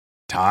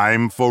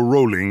Time for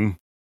rolling.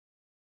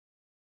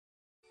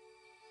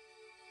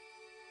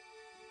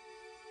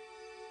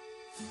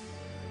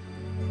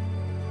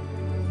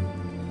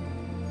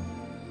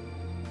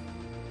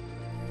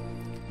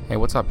 Hey,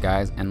 what's up,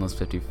 guys?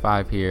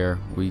 Endless55 here.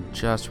 We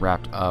just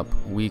wrapped up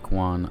week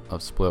 1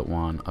 of Split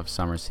 1 of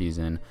summer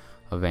season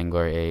of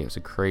Vainglory 8. It was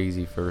a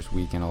crazy first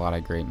weekend, a lot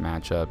of great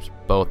matchups.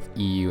 Both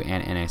EU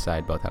and NA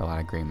side both had a lot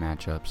of great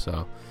matchups,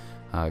 so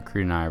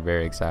Creed and I are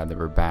very excited that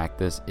we're back.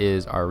 This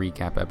is our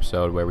recap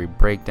episode where we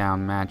break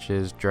down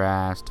matches,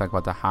 drafts, talk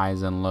about the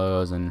highs and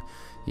lows, and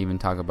even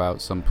talk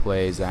about some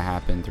plays that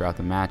happened throughout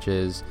the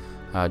matches.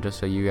 Just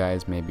so you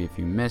guys, maybe if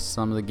you missed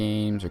some of the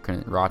games or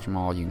couldn't watch them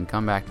all, you can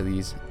come back to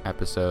these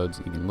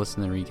episodes, you can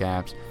listen to the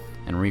recaps,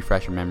 and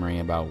refresh your memory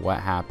about what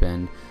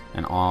happened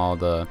and all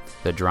the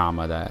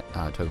drama that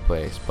took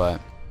place. But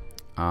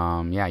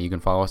yeah, you can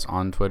follow us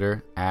on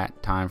Twitter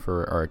at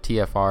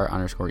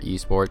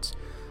TFR_esports.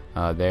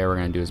 There we're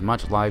going to do as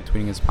much live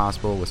tweeting as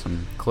possible with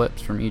some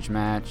clips from each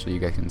match so you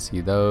guys can see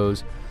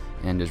those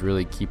and just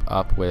really keep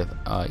up with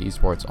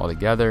esports all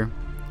together.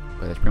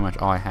 But that's pretty much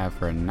all I have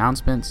for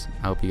announcements.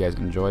 I hope you guys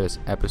enjoy this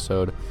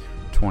episode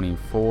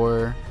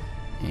 24,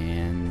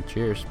 and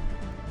cheers.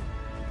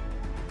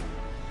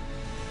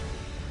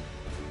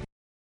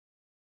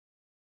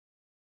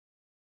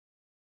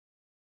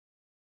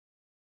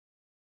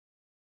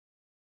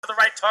 The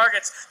right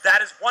targets.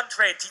 That is one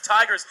trade.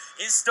 T-Tigers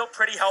is still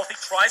pretty healthy.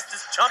 Tries to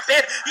jump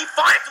in. He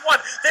finds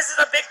one. This is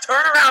a big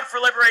turnaround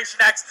for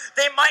Liberation X.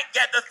 They might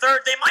get the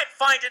third. They might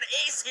find an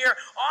ace here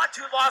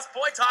onto Lost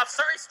Boytov.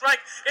 Surrey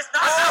Strike is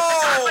not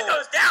enough. Donatwin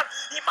goes down.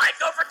 He might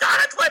go for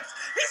Donatwin.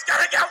 He's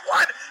going to get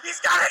one.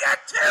 He's going to get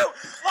two.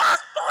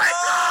 Lost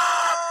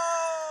Boytov!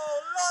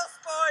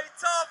 Lost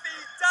Boytov, he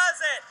does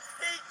it.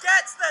 He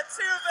gets the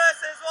 2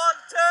 versus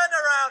 1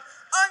 turnaround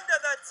under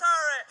the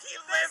turret. He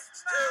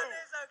lives too. too.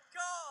 Is a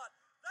god.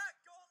 That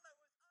gauntlet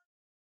was...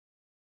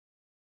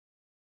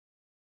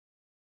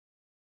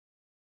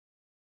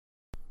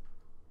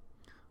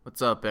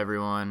 What's up,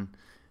 everyone?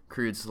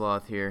 Crude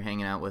Sloth here,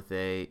 hanging out with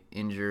a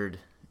injured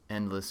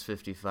Endless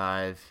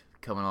 55,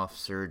 coming off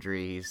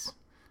surgery. He's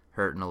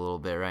hurting a little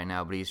bit right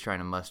now, but he's trying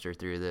to muster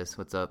through this.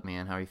 What's up,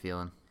 man? How are you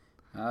feeling?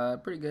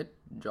 Pretty good.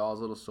 Jaw's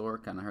a little sore,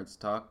 kind of hurts to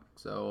talk.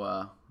 So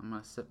I'm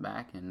going to sit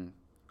back and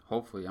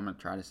hopefully I'm going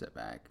to try to sit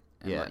back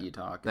and let you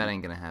talk. That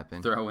ain't going to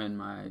happen. Throw in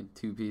my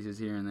 2 pieces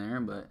here and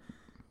there. But,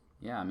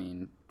 yeah, I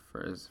mean,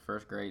 for his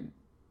first great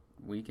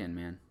weekend,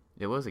 man.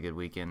 It was a good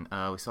weekend.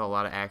 We saw a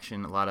lot of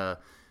action, a lot of,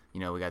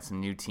 we got some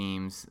new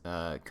teams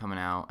coming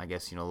out. I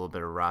guess, a little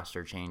bit of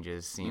roster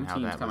changes, seeing new how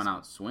teams that coming was.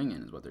 out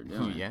swinging is what they're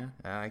doing. Yeah,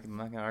 I'm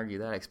not going to argue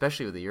that,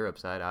 especially with the Europe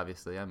side,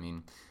 obviously. I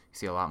mean, you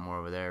see a lot more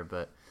over there,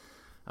 but...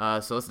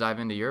 so let's dive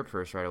into Europe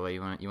first right away.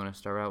 You want to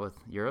start out with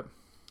Europe?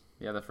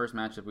 Yeah, the first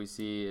matchup we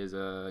see is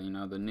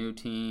the new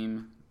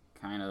team,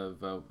 kind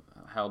of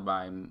held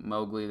by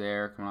Mowgli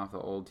there, coming off the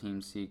old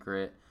Team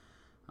Secret.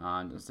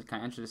 Just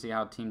kind of interested to see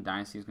how Team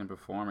Dynasty is going to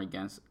perform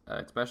against,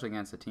 especially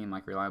against a team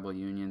like Reliable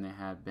Union. They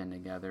had been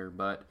together,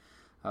 but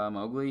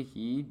Mowgli,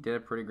 he did a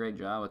pretty great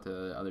job with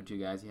the other 2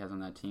 guys he has on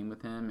that team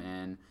with him,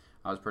 and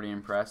I was pretty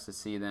impressed to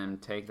see them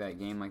take that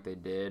game like they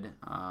did.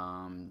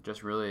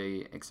 Just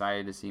really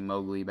excited to see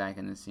Mowgli back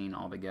in the scene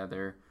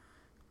altogether.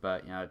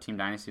 But Team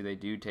Dynasty, they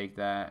do take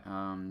that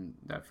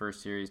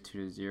first series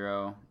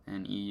 2-0,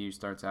 and EU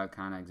starts out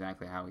kind of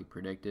exactly how we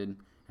predicted.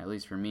 At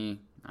least for me,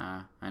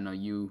 I know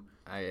you.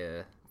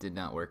 I did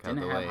not work out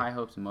didn't the way. have high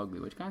hopes of Mowgli,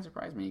 which kind of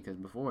surprised me because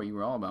before you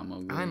were all about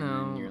Mowgli. I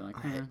know. And you're like,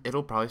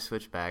 It'll probably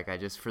switch back.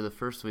 For the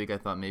first week, I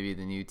thought maybe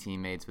the new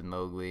teammates with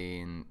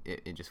Mowgli, and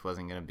it just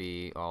wasn't going to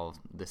be all,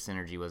 the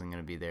synergy wasn't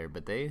going to be there.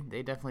 But they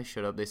definitely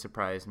showed up. They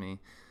surprised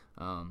me.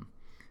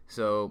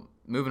 So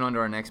moving on to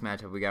our next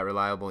matchup, we got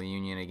Reliable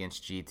Union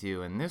against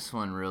G2, and this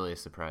one really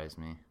surprised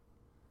me.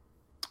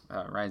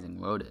 Rising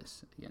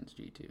Lotus against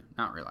G2,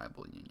 not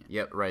Reliable Union.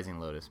 Yep, Rising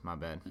Lotus. My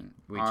bad.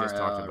 We Are, just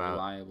talked about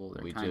Reliable.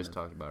 We just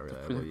talked about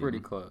Reliable They're Union. pretty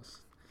close.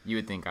 You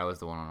would think I was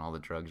the one on all the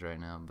drugs right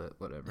now, but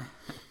whatever.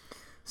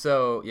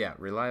 So yeah,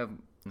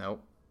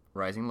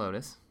 Rising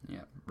Lotus.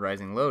 Yeah,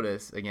 Rising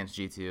Lotus against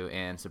G2,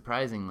 and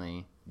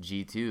surprisingly,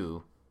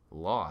 G2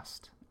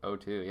 lost.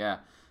 0-2, yeah.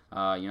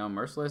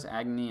 Merciless,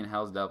 Agony, and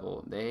Hell's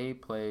Devil, they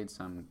played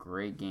some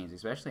great games,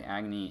 especially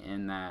Agony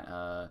in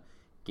that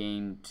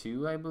Game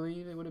 2, I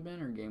believe it would have been,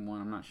 or Game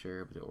 1, I'm not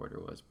sure what the order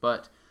was.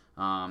 But,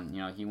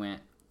 he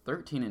went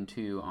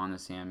 13-2 on the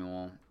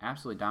Samuel,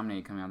 absolutely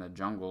dominated coming out of the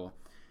jungle.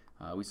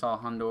 We saw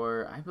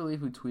Hundor, I believe,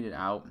 who tweeted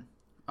out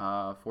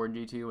for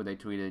G2, where they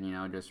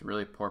tweeted, just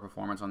really poor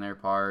performance on their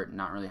part,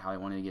 not really how they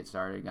wanted to get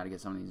started, got to get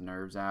some of these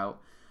nerves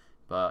out.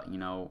 But,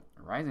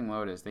 Rising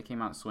Lotus, they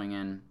came out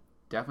swinging,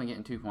 definitely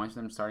getting 2 points for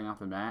them starting off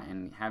the bat,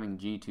 and having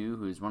G2,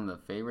 who's one of the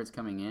favorites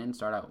coming in,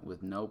 start out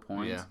with no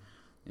points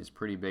is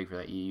pretty big for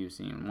that EU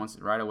scene.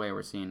 Right away,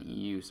 we're seeing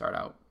EU start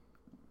out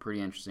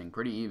pretty interesting,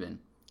 pretty even.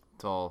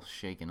 It's all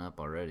shaken up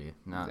already.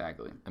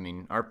 Exactly. I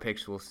mean, our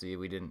picks, we'll see.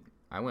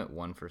 I went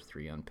 1 for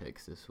 3 on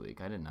picks this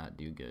week. I did not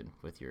do good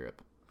with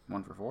Europe.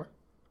 1 for 4?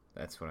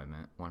 That's what I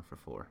meant. 1 for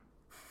 4.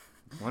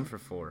 1 for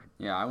 4.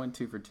 Yeah, I went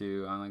 2 for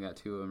 2. I only got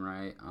 2 of them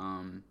right.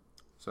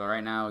 So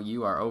right now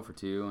you are 0 for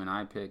 2, and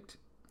I picked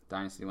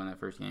Dynasty to win that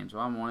first game. So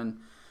I'm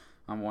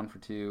 1 for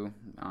 2.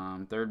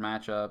 Third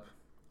matchup,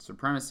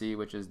 Supremacy,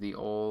 which is the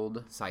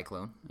old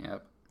Cyclone.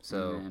 Yep.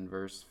 So and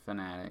versus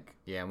Fnatic.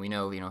 Yeah, we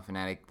know,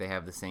 Fnatic, they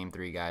have the same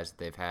 3 guys that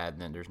they've had.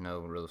 Then there's no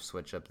real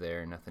switch up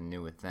there, nothing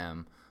new with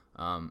them.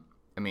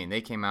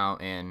 They came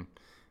out and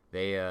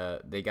they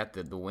got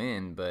the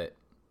win, but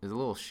it was a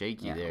little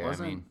shaky there.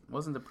 It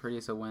wasn't the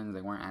prettiest of wins.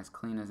 They weren't as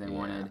clean as they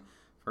wanted.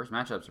 First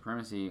matchup,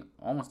 Supremacy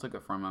almost took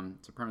it from them.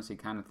 Supremacy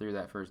kind of threw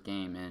that first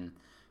game, and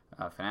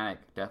Fnatic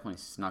definitely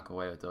snuck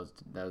away with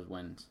those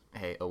wins.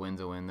 Hey, a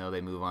win's a win, though. They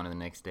move on to the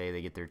next day.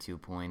 They get their 2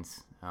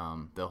 points.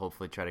 They'll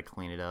hopefully try to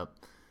clean it up,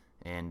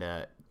 and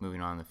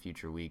moving on in the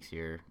future weeks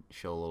here,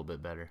 show a little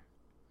bit better.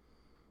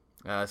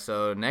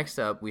 So next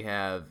up, we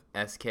have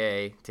SK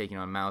taking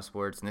on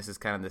Mousesports, and this is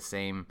kind of the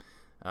same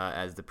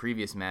as the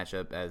previous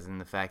matchup, as in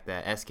the fact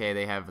that SK,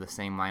 they have the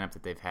same lineup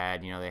that they've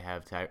had. They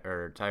have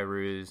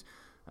Tyrus,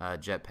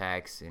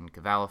 Jetpacks, and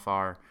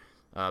Cavalifar.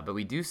 But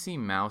we do see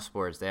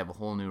Mousesports. They have a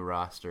whole new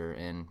roster,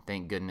 and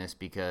thank goodness,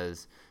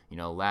 because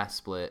last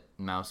split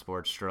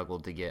Mousesports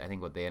struggled to get. I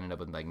think what they ended up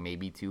with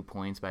maybe 2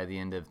 points by the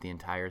end of the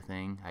entire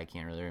thing. I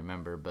can't really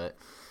remember, but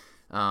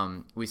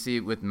we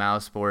see with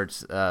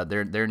Mousesports,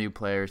 their new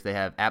players. They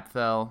have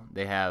Apfel.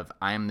 They have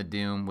I Am the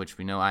Doom, which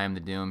we know I Am the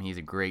Doom. He's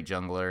a great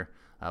jungler.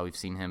 We've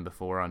seen him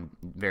before on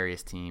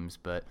various teams,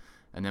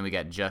 and then we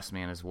got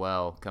Justman as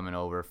well coming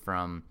over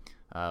from.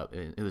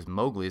 It was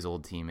Mowgli's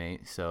old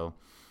teammate, so.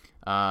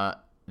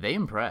 They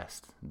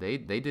impressed. They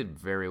did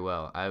very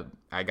well.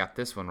 I got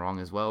this one wrong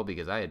as well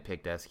because I had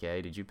picked SK.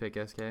 Did you pick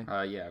SK?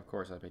 Yeah, of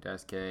course I picked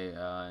SK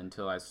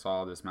until I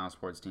saw this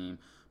Mousesports team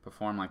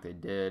perform like they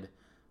did.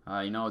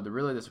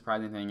 The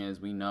surprising thing is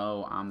we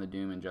know I'm the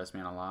Doom and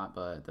Justman a lot,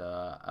 but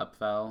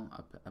Apfel,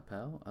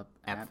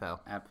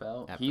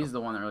 he's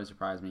the one that really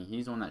surprised me.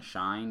 He's the one that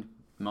shined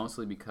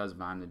mostly because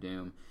of I'm the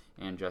Doom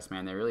and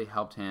Justman. They really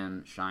helped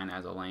him shine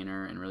as a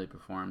laner and really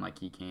perform like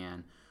he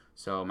can.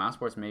 So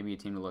Mousesports may be a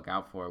team to look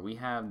out for. We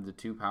have the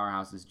 2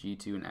 powerhouses,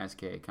 G2 and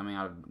SK, coming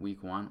out of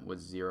week 1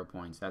 with 0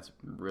 points. That's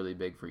really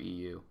big for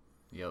EU.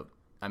 Yep.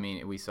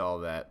 We saw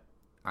that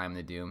I'm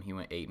the Doom. He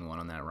went 8-1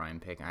 on that Ryan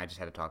pick. And I just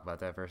had to talk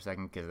about that for a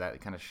second because that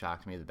kind of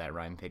shocked me that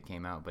Ryan pick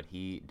came out, but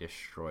he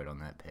destroyed on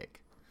that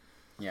pick.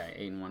 Yeah,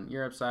 8-1.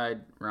 Europe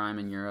side, Ryan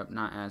in Europe,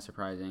 not as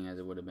surprising as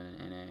it would have been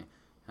in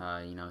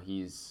NA.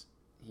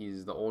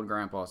 He's the old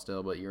grandpa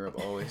still, but Europe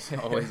always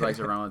likes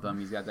to run with him.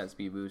 He's got that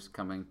speed boost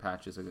coming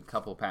a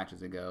couple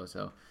patches ago,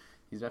 so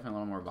he's definitely a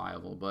little more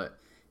viable. But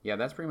yeah,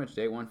 that's pretty much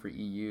day 1 for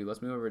EU.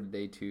 Let's move over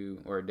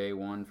to day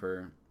 1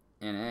 for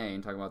NA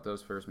and talk about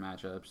those first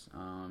matchups.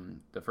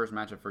 The first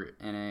matchup for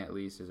NA at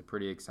least is a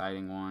pretty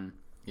exciting one.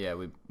 Yeah,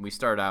 we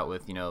start out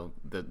with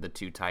the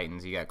 2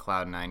 Titans. You got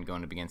Cloud9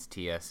 going up against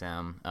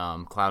TSM.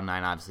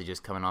 Cloud9 obviously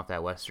just coming off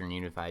that Western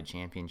Unified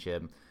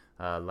Championship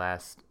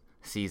last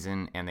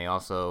season, and they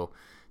also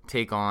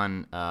take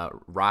on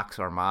Rox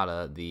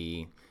Armada,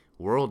 the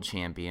world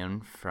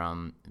champion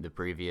from the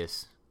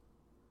previous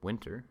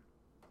winter,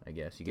 I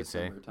guess you could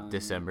say.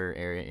 December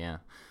area,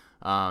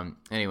 yeah.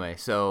 Anyway,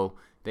 so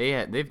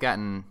they've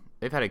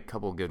had a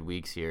couple good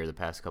weeks here the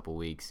past couple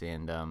weeks,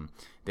 and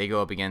they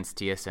go up against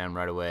TSM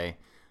right away.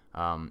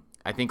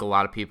 I think a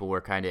lot of people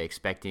were kind of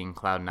expecting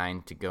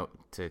Cloud9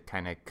 to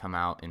kind of come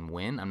out and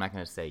win. I'm not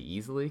going to say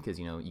easily because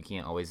you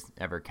can't always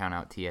ever count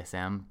out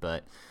TSM,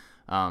 but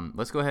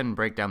let's go ahead and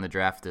break down the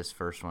draft this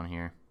first one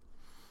here.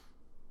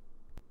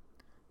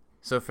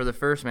 So for the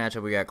first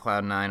matchup, we got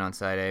Cloud9 on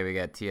side A, we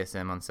got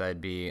TSM on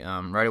side B.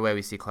 Right away,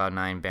 we see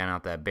Cloud9 ban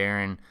out that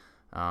Baron,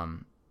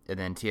 and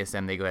then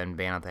TSM, they go ahead and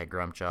ban out that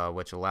Grumpjaw,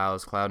 which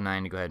allows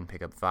Cloud9 to go ahead and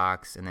pick up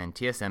Fox, and then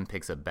TSM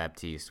picks up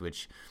Baptiste,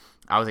 which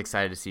I was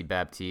excited to see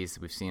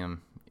Baptiste. We've seen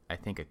him, I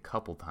think, a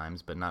couple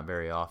times, but not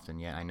very often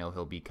yet. I know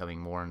he'll be coming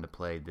more into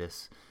play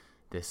this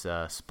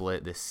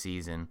split this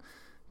season.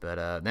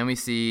 But then we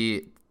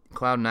see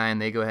Cloud9,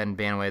 they go ahead and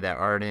ban away that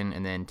Arden,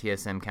 and then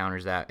TSM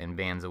counters that and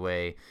bans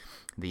away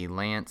the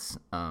Lance,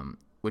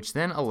 which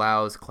then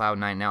allows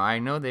Cloud9. Now, I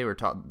know they were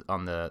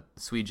on the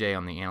SweetJ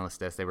on the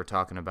analyst desk, they were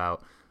talking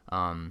about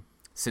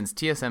since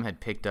TSM had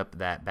picked up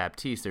that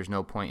Baptiste, there's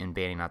no point in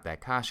banning out that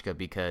Koshka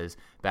because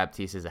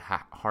Baptiste is a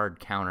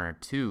hard counter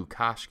to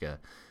Koshka.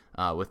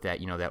 With that,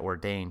 that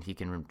Ordained, he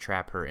can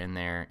trap her in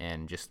there,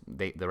 and just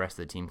the rest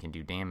of the team can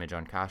do damage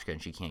on Koshka,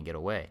 and she can't get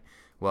away.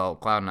 Well,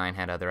 Cloud9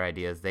 had other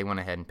ideas. They went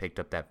ahead and picked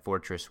up that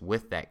Fortress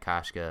with that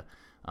Koshka.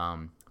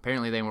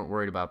 Apparently, they weren't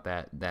worried about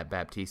that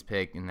Baptiste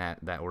pick and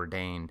that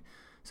Ordained.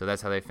 So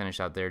that's how they finish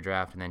out their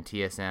draft. And then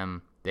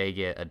TSM, they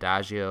get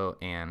Adagio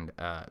and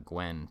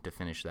Gwen to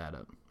finish that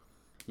up.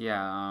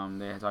 Yeah,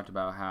 they had talked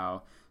about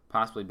how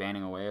possibly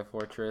banning away a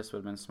Fortress would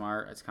have been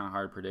smart. It's kind of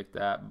hard to predict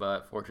that,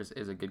 but Fortress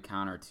is a good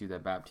counter to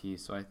that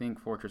Baptiste. So I think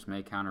Fortress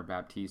may counter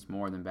Baptiste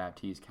more than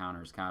Baptiste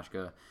counters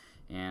Koshka.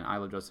 And I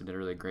Love Joseph did a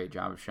really great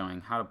job of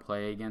showing how to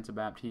play against a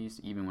Baptiste,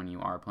 even when you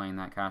are playing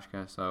that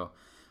Koshka. So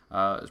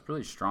it's a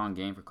really strong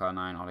game for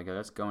Cloud9 altogether.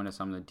 Let's go into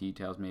some of the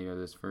details maybe of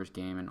this first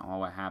game and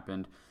all what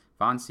happened.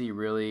 Von C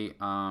really,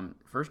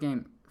 first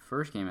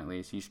game at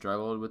least, he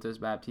struggled with this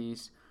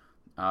Baptiste.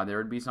 There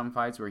would be some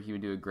fights where he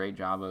would do a great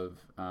job of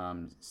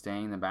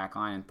staying in the back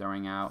line and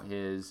throwing out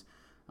his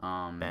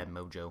bad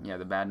mojo. Yeah,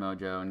 the bad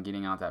mojo and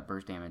getting out that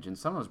burst damage. And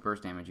some of those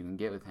burst damage you can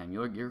get with him.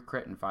 You're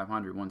critting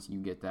 500 once you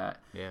get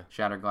that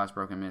Shattered Glass,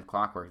 Broken Myth,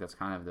 Clockwork. That's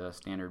kind of the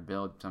standard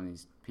build some of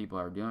these people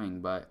are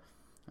doing. But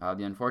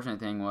the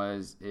unfortunate thing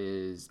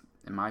is,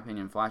 in my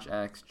opinion, Flash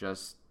X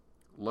just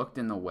looked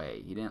in the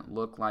way. He didn't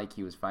look like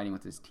he was fighting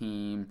with his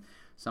team.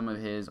 Some of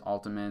his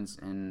ultimates,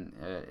 and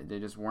they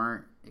just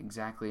weren't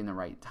exactly in the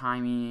right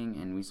timing.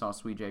 And we saw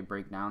Sweet J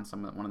break down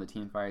one of the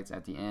team fights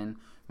at the end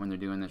when they're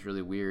doing this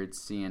really weird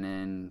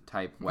CNN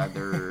type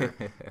weather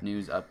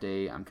news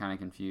update. I'm kind of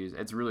confused.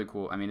 It's really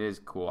cool. I mean, it is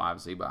cool,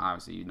 obviously, but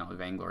obviously, the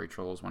Vainglory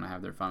trolls want to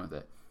have their fun with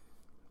it.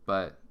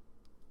 But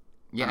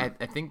yeah,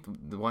 I think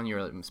the one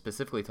you're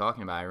specifically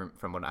talking about,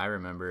 from what I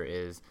remember,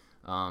 is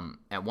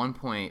at one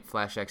point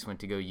Flash X went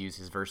to go use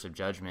his Verse of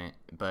Judgment,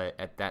 but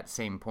at that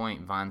same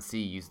point Von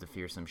C used the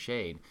Fearsome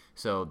Shade,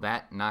 so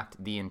that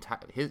knocked the entire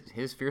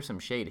his Fearsome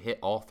Shade hit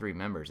all three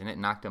members, and it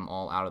knocked them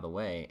all out of the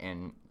way.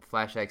 And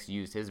Flash X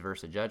used his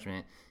Verse of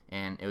Judgment,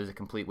 and it was a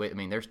complete way. I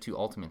mean, there's two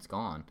ultimates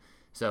gone,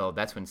 so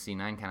that's when C9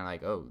 kind of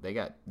like, oh,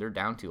 they're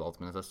down two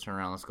ultimates. Let's turn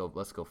around.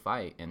 Let's go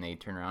fight. And they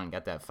turned around and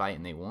got that fight,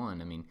 and they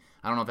won. I mean,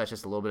 I don't know if that's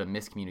just a little bit of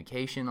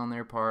miscommunication on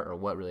their part or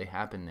what really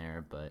happened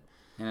there, but.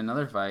 In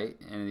another fight,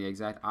 in the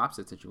exact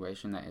opposite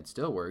situation that it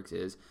still works,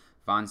 is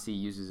Von C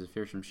uses his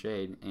Fearsome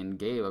Shade, and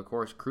Gabe, of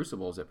course,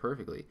 crucibles it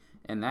perfectly.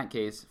 In that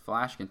case,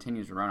 Flash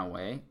continues to run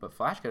away, but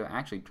Flash could have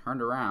actually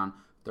turned around,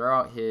 throw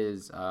out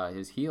his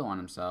heal on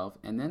himself,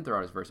 and then throw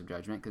out his Verse of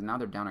Judgment, because now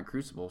they're down a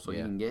Crucible, so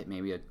he can get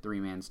maybe a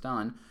 3-man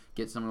stun,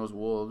 get some of those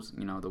wolves.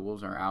 The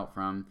wolves are out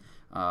from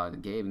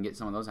Gabe, and get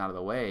some of those out of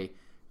the way.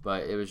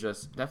 But it was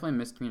just definitely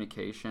a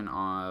miscommunication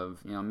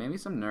of, maybe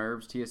some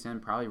nerves. TSM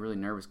probably really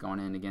nervous going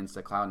in against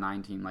the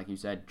Cloud9 team. Like you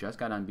said, just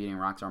got done beating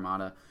Rox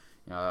Armada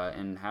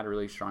and had a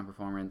really strong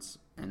performance.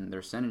 And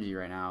their synergy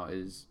right now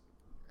is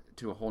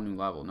to a whole new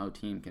level. No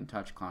team can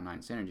touch Cloud9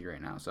 synergy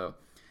right now. So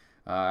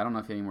I don't know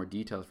if you have any more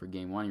details for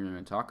Game 1 you're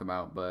going to talk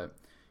about, but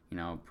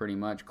pretty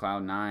much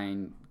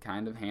Cloud9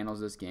 kind of handles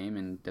this game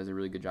and does a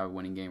really good job of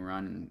winning game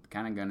run, and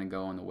kind of going to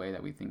go in the way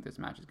that we think this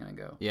match is going to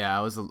go. Yeah,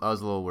 I was a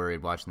little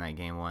worried watching that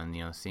Game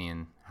 1,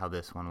 seeing how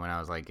this one went. I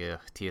was like,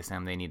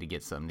 TSM, they need to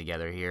get something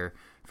together here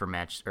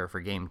for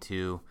Game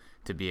 2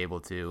 to be able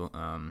to,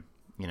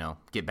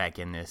 get back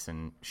in this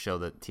and show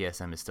that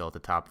TSM is still at the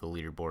top of the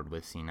leaderboard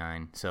with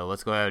C9. So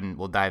let's go ahead and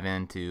we'll dive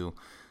into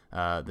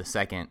the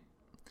second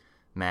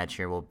match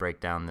here. We'll break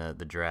down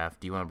the draft.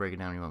 Do you want to break it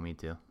down or you want me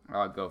to?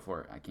 I'll go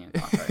for it. I can't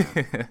talk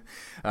right now.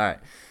 All right.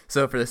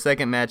 So for the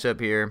second matchup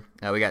here,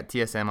 we got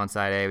TSM on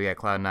side A. We got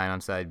Cloud9 on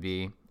side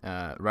B.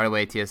 Right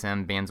away,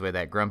 TSM bans away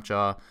that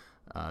Grumpjaw.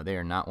 They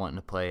are not wanting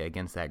to play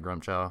against that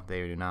Grumpjaw.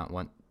 They do not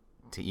want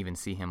to even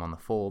see him on the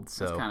fold.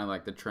 So that's kind of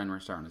like the trend we're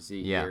starting to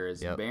see here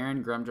is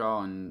Baron,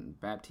 Grumpjaw, and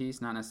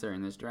Baptiste, not necessarily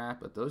in this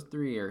draft, but those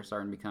three are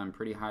starting to become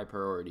pretty high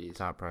priorities.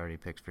 Top priority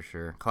picks for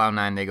sure.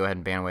 Cloud9, they go ahead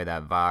and ban away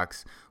that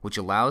Vox, which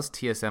allows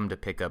TSM to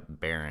pick up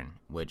Baron,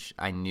 which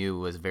I knew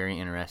was very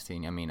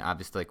interesting. I mean,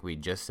 obviously, like we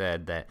just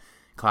said, that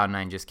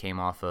Cloud9 just came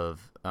off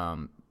of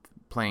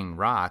playing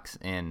Rox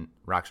and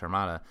Rox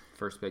Armada.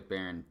 First pick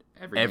Baron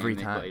every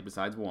game they played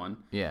besides one.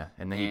 Yeah,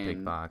 and then he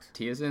picked Vox.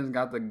 TSM's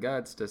got the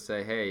guts to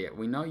say, hey,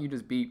 we know you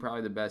just beat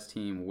probably the best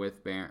team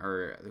with Baron,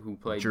 or who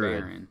played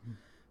Druid. Baron,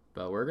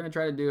 but we're going to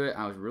try to do it.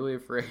 I was really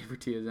afraid for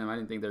TSM. I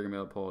didn't think they were going to be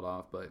able to pull it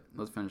off, but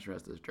let's finish the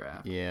rest of this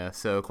draft. Yeah,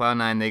 so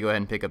Cloud9, they go ahead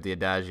and pick up the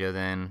Adagio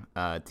then.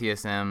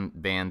 TSM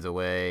bans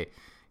away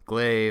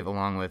Glaive,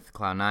 along with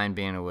Cloud9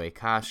 banning away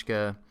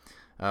Kashka.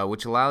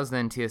 Which allows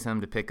then TSM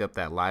to pick up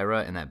that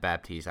Lyra and that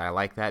Baptiste. I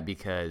like that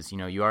because,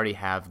 you already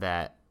have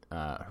that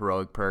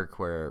heroic perk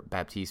where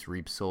Baptiste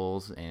reaps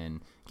souls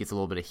and gets a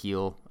little bit of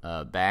heal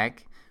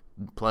back.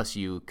 Plus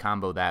you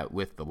combo that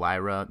with the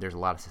Lyra. There's a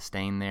lot of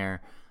sustain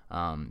there.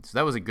 So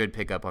that was a good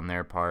pickup on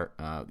their part.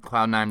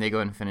 Cloud9, they go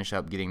ahead and finish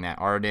up getting that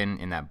Arden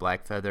and that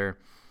Black Feather.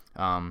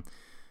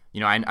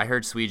 I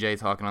heard Sweet J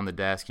talking on the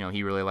desk.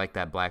 He really liked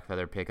that Black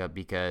Feather pickup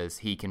because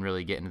he can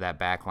really get into that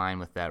back line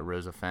with that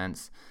Rosa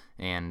Fence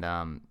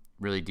and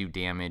really do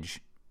damage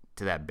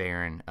to that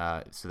Baron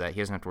so that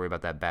he doesn't have to worry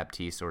about that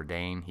Baptiste or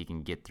Dane. He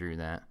can get through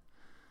that.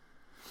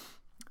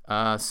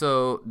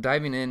 So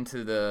diving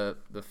into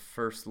the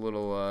first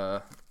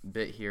little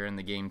bit here in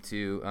the game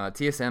 2,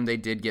 TSM, they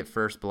did get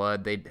first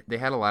blood. They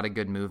had a lot of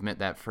good movement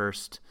that the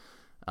first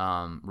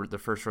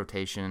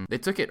rotation. They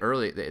took it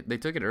early. They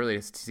took it early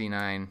to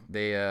C9.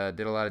 They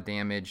did a lot of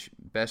damage.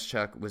 Best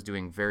Chuck was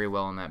doing very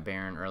well in that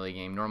Baron early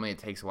game. Normally it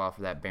takes a while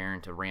for that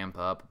Baron to ramp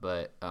up,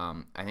 but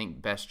I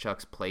think Best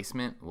Chuck's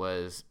placement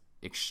was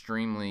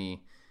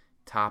extremely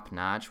top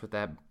notch with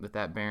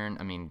that Baron.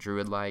 I mean,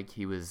 Druid-like,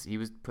 he was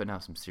putting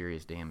out some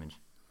serious damage.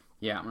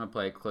 Yeah, I'm gonna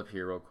play a clip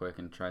here real quick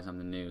and try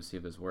something new, see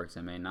if this works.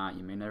 It may not.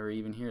 You may never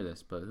even hear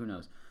this, but who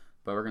knows?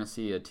 But we're going to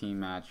see a team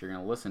match. You're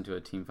going to listen to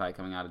a team fight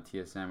coming out of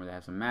TSM where they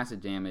have some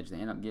massive damage. They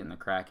end up getting the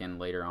Kraken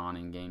later on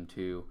in Game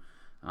 2.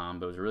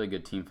 But it was a really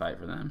good team fight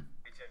for them.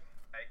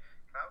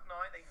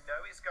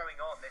 damage going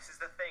on. This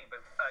is the thing. But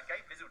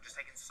Gabe Vizzle just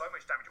taking so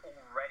much damage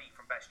already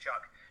from Best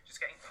Chuck.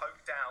 Just getting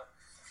poked out.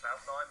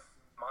 Cloud9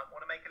 might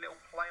want to make a little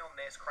play on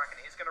this. Kraken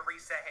is going to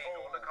reset here.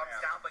 Gauntlet comes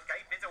down, but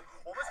Gabe Vizzle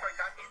almost going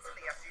down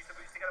instantly. Has to use the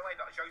boost to get away.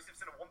 But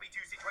Josephson, a 1v2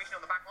 situation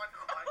on the back line.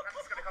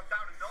 Kraken's going to come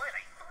down and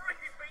annihilate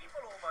 3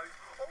 people almost.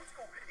 Old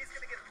School is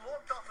going to get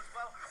locked up as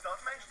well.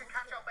 Does manage to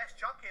catch out Best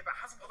Chuck here, but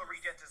hasn't got the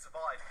regen to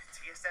survive.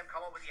 TSM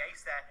come up with the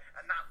ace there,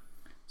 and that...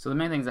 So the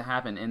main things that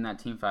happened in that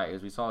team fight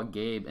is we saw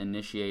Gabe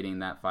initiating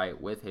that fight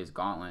with his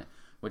gauntlet,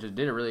 which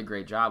did a really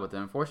great job. But the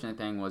unfortunate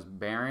thing was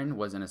Baron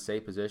was in a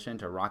safe position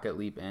to rocket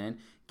leap in,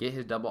 get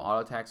his double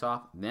auto attacks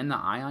off, then the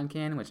Ion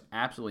Cannon, which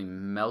absolutely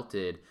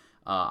melted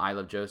I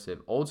Love Joseph.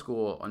 Old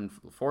School,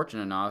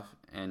 unfortunate enough,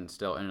 and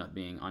still ended up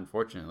being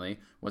unfortunately,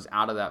 was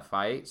out of that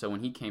fight. So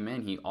when he came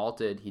in, he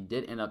ulted. He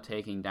did end up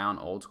taking down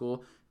Old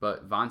School,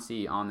 but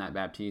Vauncey on that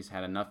Baptiste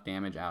had enough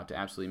damage out to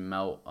absolutely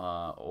melt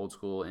Old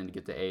School and to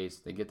get the ace.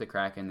 They get the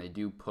Kraken. They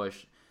do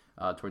push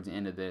towards the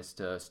end of this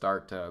to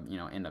start to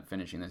end up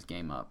finishing this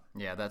game up.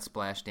 Yeah, that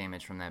splash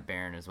damage from that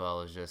Baron as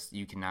well is just,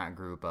 you cannot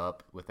group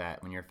up with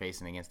that when you're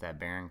facing against that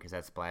Baron, because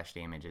that splash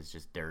damage is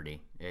just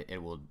dirty.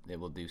 It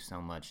will do so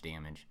much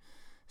damage.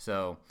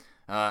 So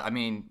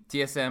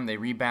TSM, they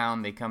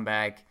rebound, they come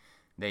back,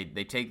 they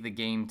take the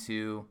game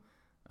 2.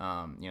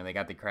 They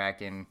got the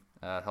Kraken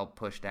help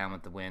push down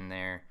with the win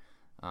there.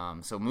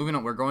 So moving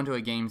on, we're going to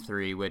a game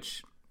 3,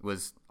 which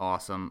was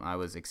awesome. I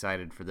was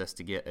excited for this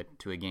to get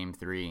to a game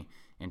 3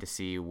 and to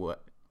see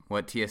what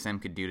TSM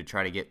could do to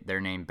try to get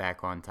their name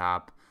back on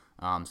top,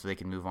 so they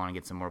can move on and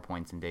get some more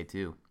points in day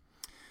 2.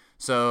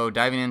 So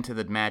diving into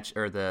the match,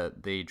 or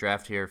the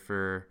draft here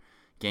for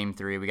game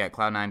 3, we got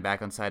Cloud9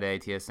 back on side A,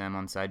 TSM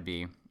on side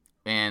B,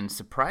 and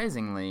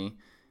surprisingly,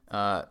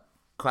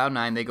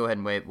 Cloud9, they go ahead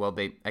and wait. Well,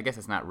 I guess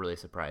it's not really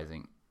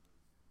surprising.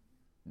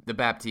 The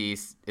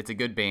Baptiste, it's a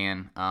good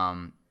ban.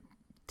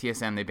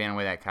 TSM, they ban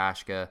away that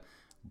Kashka,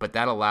 but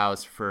that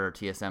allows for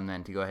TSM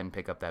then to go ahead and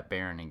pick up that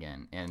Baron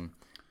again. And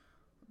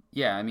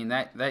yeah, I mean,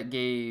 that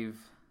gave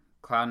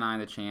Cloud9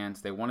 the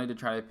chance. They wanted to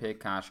try to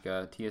pick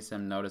Kashka.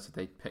 TSM noticed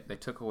that they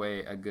took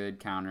away a good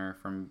counter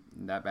from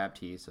that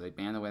Baptiste, so they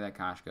banned away that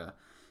Kashka.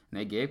 And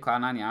they gave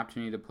Cloud9 the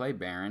opportunity to play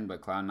Baron,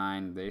 but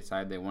Cloud9, they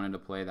decided they wanted to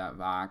play that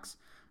Vox.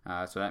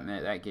 So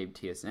that gave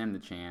TSM the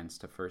chance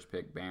to first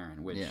pick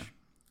Baron, which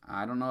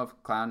I don't know if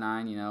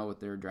Cloud9, with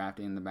their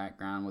drafting in the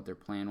background, what their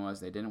plan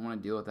was. They didn't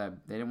want to deal with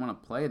that. They didn't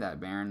want to play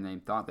that Baron. They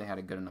thought they had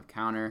a good enough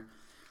counter.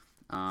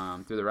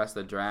 Through the rest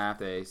of the draft,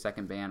 they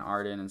second ban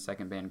Arden and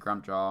second ban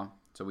Grumpjaw.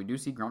 So we do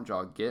see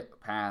Grumpjaw get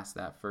past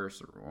that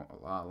first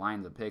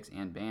lines of picks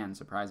and ban,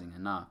 surprising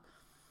enough.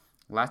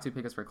 Last 2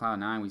 picks for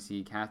Cloud9, we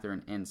see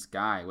Catherine and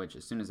Sky, which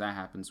as soon as that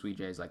happens, Sweet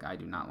J's like, I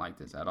do not like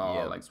this at all.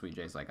 Yep. Like, Sweet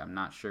J's like, I'm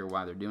not sure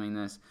why they're doing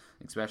this,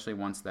 especially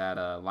once that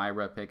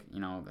Lyra pick,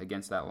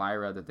 against that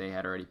Lyra that they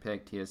had already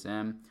picked,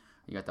 TSM.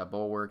 You got that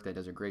Bulwark that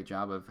does a great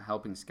job of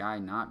helping Sky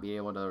not be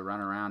able to run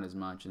around as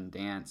much and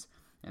dance.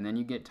 And then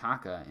you get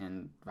Taka,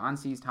 and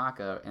Vauncey's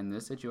Taka in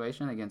this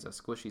situation against a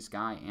squishy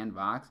Sky and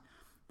Vox,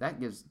 that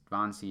gives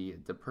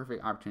Vauncey the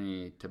perfect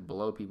opportunity to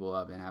blow people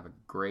up and have a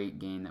great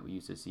game that we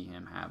used to see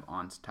him have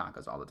on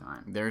Takas all the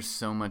time. There's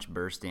so much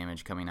burst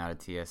damage coming out of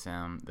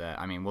TSM that,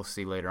 we'll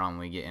see later on when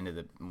we get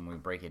into when we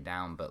break it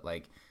down, but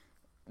like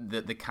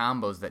the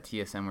combos that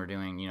TSM were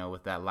doing,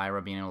 with that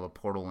Lyra being able to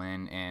portal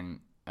in and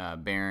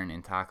Baron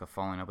and Taka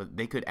following up with,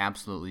 they could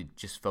absolutely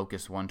just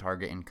focus one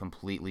target and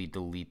completely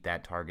delete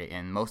that target.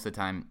 And most of the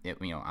time,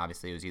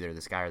 obviously it was either the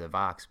Sky or the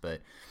Vox,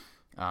 but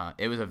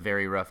it was a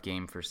very rough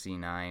game for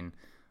C9.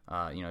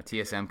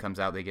 TSM comes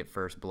out, they get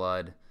first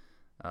blood.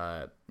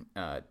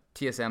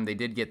 TSM, they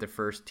did get the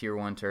first tier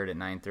 1 turret at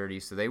 9:30,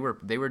 so they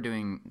were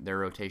doing their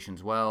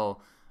rotations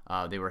well.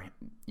 They were,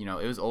 it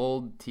was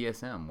old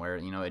TSM where,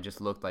 it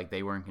just looked like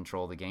they were in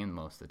control of the game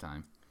most of the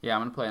time. Yeah,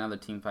 I'm going to play another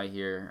team fight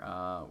here.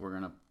 We're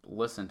going to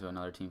listen to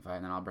another team fight,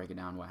 and then I'll break it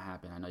down what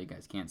happened. I know you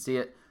guys can't see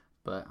it,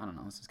 but I don't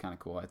know. This is kind of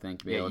cool, I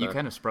think. Yeah, you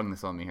kind of sprung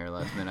this on me here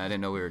last minute. I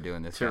didn't know we were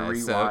doing this, To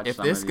guys. So if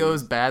rewatch this some of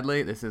goes these.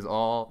 badly, this is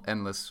all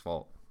Endless'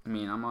 fault. I'm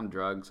on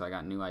drugs, so I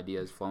got new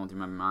ideas flowing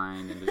through my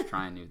mind and just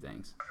trying new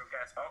things. Oh,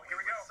 here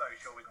we go. So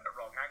sure we got it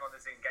wrong. Hang on,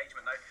 there's the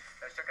engagement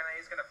though. Shakane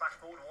is going to flash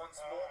forward once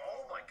more.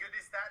 Oh my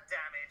goodness, that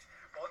damage.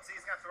 Bonzi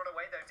is going to have to run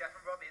away though.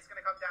 Deathman Rob is going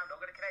to come down.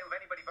 Not going to connect with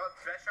anybody, but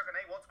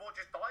Shakane once more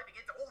just diving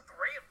into all 3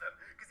 of them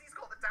because he's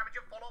got the damage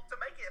and follow up to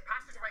make it. A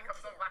passageway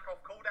comes on back off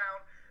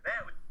cooldown.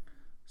 There.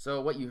 So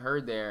what you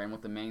heard there and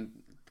what the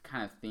main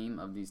kind of theme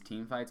of these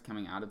team fights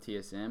coming out of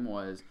TSM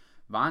was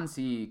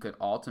Vauncey could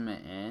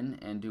ultimate in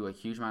and do a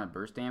huge amount of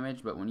burst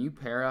damage, but when you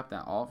pair up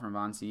that ult from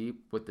Vauncey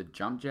with the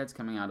jump jets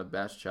coming out of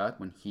Best Chuck,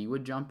 when he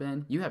would jump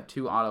in, you have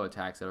 2 auto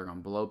attacks that are going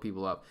to blow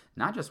people up.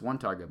 Not just one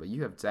target, but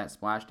you have that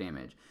splash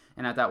damage.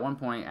 And at that one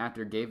point,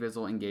 after Gabe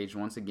Vizzle engaged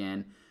once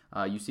again,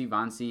 you see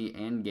Vauncey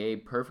and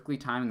Gabe perfectly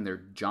timing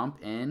their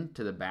jump in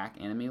to the back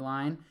enemy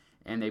line,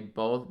 and they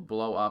both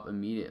blow up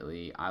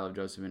immediately. I Love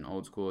Joseph and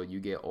Old School. You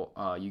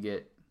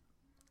get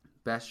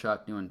Best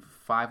Chuck doing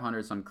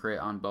 500 some crit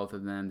on both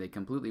of them. They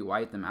completely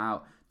wipe them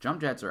out. jump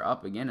jets are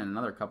up again in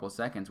another couple of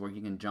seconds where he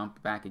can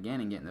jump back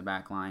again and get in the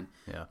back line.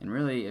 Yeah. And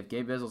really, if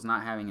Gabe Vizel's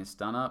not having his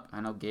stun up,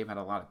 I know Gabe had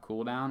a lot of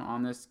cooldown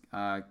on this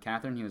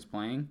Catherine he was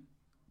playing.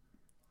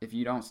 If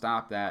you don't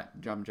stop that,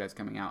 jump jet's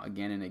coming out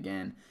again and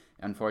again.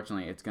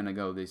 Unfortunately, it's going to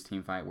go this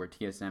team fight where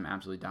TSM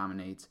absolutely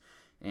dominates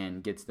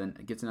and gets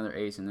another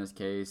ace in this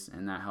case,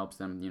 and that helps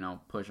them,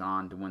 push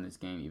on to win this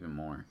game even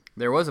more.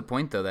 There was a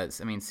point, though, that,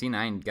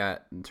 C9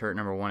 got turret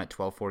number 1 at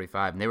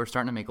 12:45, and they were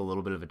starting to make a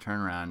little bit of a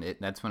turnaround.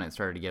 That's when it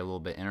started to get a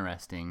little bit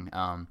interesting.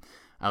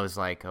 I was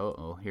like,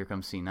 oh, here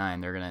comes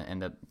C9. They're going to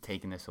end up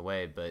taking this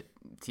away. But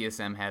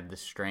TSM had the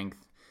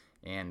strength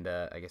and,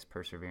 I guess,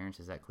 perseverance,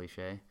 is that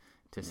cliche?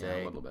 To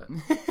say a little bit.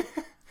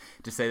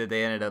 To say that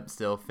they ended up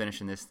still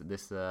finishing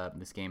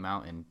this game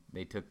out, and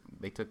they took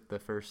the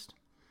first.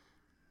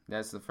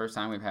 That's the first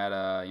time we've had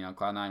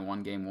Cloud9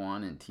 won game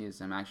 1, and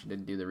TSM actually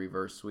did do the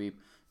reverse sweep.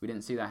 We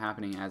didn't see that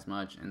happening as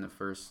much in the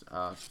first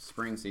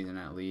spring season,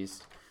 at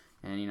least.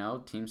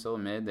 And Team Solo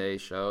Mid, they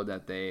showed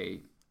that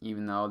they,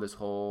 even though this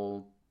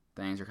whole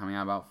things are coming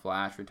out about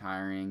Flash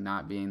retiring,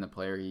 not being the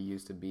player he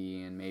used to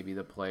be, and maybe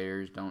the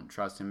players don't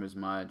trust him as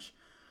much.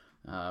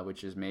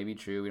 Which is maybe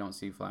true. We don't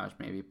see Flash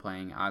maybe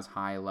playing as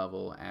high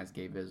level as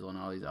Gabe Vizel and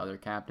all these other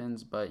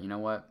captains. But you know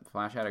what?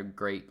 Flash had a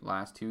great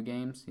last 2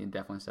 games. He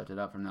definitely stepped it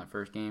up from that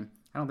first game.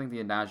 I don't think the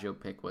Adagio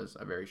pick was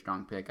a very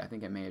strong pick. I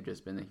think it may have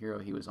just been the hero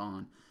he was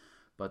on.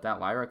 But that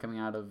Lyra coming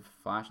out of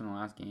Flash in the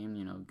last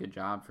game, good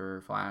job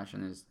for Flash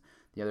and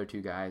the other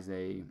 2 guys.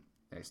 They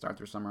start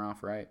their summer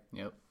off right.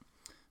 Yep.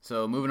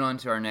 So moving on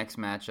to our next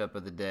matchup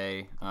of the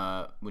day,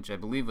 which I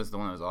believe was the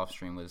one that was off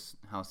stream, was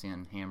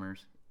Halcyon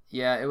Hammers.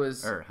 Yeah, it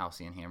was... Or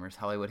Halcyon Hammers,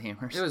 Hollywood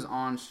Hammers. It was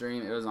on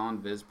stream. It was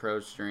on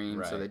VizPro stream.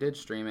 Right. So they did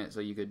stream it so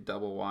you could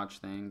double watch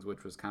things,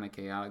 which was kind of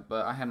chaotic.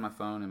 But I had my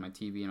phone and my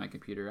TV and my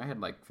computer. I had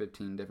like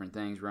 15 different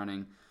things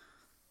running.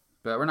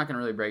 But we're not going to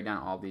really break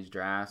down all these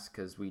drafts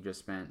because we just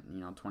spent,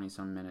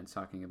 20-some minutes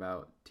talking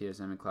about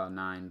TSM and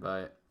Cloud9.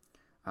 But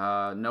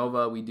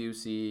Nova, we do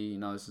see,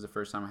 this is the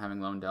first time we're having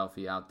Lone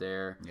Delphi out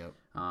there. Yep.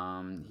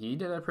 He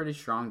did a pretty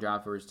strong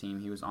job for his team.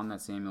 He was on that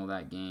Samuel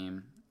that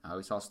game.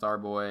 We saw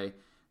Starboy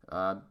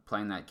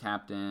playing that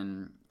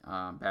captain,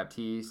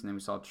 Baptiste, and then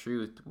we saw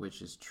Truth,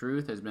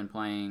 Truth has been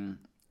playing,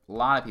 a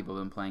lot of people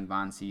have been playing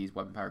Von C's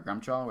Weapon Power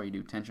Grumchaw, where you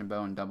do Tension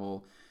Bow and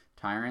double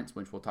Tyrants,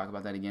 which we'll talk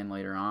about that again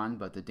later on,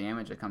 but the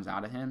damage that comes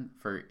out of him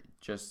for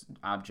just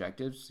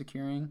objectives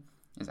securing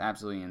is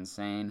absolutely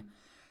insane.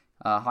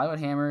 Hollywood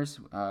Hammers,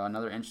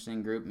 another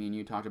interesting group me and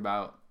you talked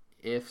about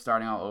if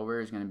starting all over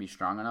is going to be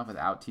strong enough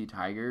without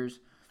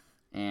T-Tigers,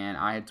 and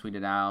I had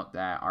tweeted out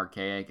that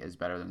Archaic is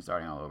better than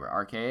starting all over.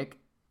 Archaic,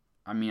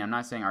 I'm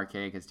not saying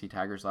Archaic is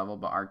T-Tigers level,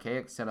 but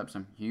Archaic set up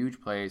some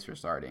huge plays for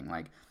starting.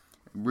 Like,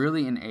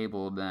 really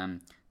enabled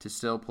them to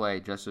still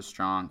play just as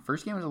strong.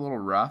 First game was a little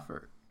rough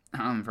for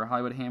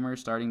Hollywood Hammers.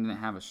 Starting didn't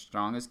have a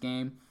strongest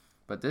game.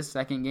 But this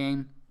second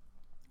game,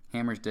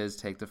 Hammers did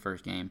take the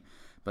first game.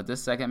 But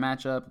this second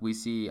matchup, we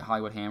see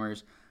Hollywood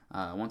Hammers.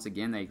 Once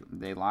again,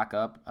 they lock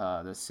up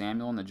the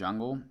Samuel in the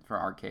jungle for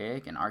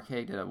Archaic. And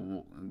Archaic did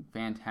a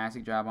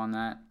fantastic job on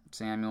that.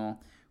 Samuel,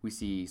 we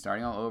see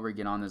starting all over,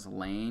 get on this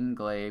lane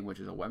glaive, which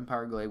is a weapon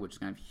power glaive, which is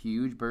going to have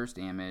huge burst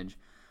damage.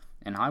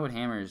 And Hollywood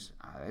Hammers,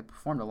 they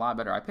performed a lot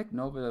better. I picked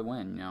Nova to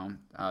win,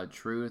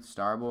 Truth,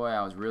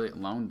 Starboy,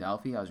 Lone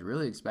Delphi, I was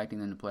really expecting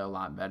them to play a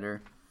lot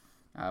better,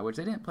 which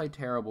they didn't play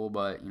terrible,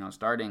 but,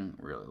 starting,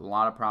 really, a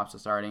lot of props to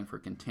starting for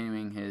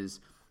continuing his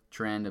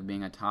trend of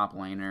being a top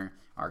laner.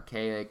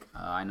 Archaic,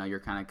 I know you're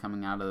kind of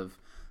coming out of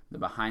the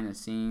behind the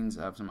scenes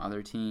of some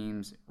other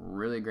teams.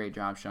 Really great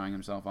job showing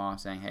himself off,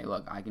 saying, hey,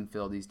 look, I can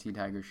fill these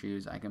T-Tiger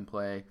shoes. I can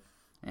play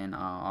and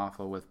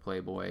awful with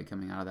Playboy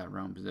coming out of that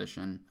roam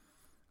position.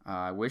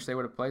 I wish they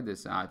would have played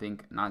this. I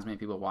think not as many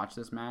people watched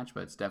this match,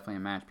 but it's definitely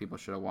a match people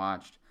should have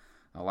watched.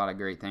 A lot of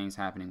great things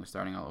happening with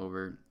starting all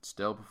over.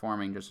 Still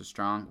performing just as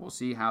strong. We'll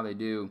see how they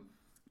do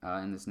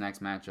in this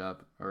next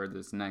matchup or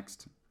this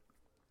next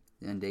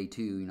in day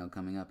 2,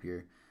 coming up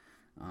here.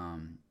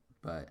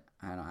 But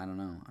I don't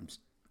know.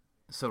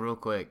 So real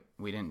quick,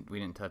 we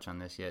didn't touch on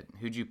this yet.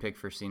 Who'd you pick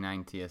for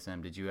C9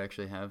 TSM? Did you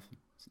actually have?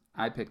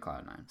 I picked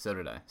Cloud9. So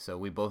did I. So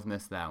we both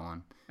missed that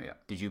one. Yeah.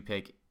 Did you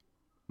pick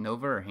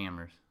Nova or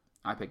Hammers?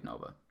 I picked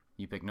Nova.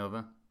 You picked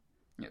Nova?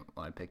 Yep.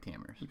 Well, I picked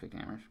Hammers. You picked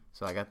Hammers.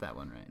 So I got that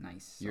one right.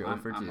 Nice. You're so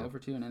 0 for 2. I'm 0 for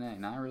 2 in NA.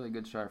 Not a really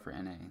good start for NA.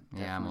 Definitely.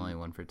 Yeah, I'm only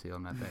 1 for 2.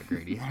 I'm not that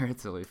great either.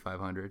 It's only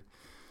 500.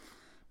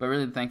 But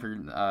really the thing for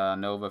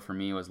Nova for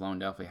me was Lone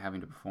Delphi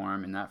having to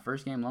perform. In that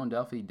first game, Lone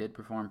Delphi did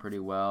perform pretty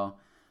well.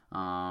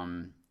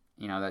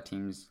 That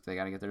team's, they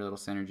got to get their little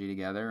synergy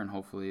together, and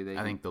hopefully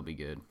I think they'll be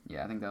good.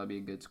 Yeah, I think that'll be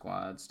a good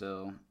squad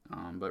still.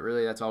 But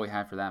really, that's all we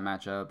had for that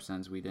matchup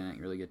since we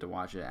didn't really get to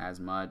watch it as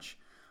much.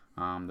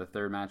 The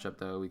third matchup,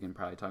 though, we can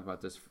probably talk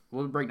about this.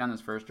 We'll break down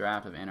this first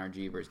draft of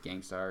NRG versus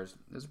Gangstars.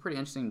 This is a pretty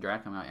interesting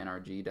draft coming out of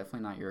NRG.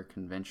 Definitely not your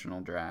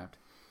conventional draft.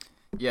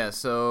 Yeah,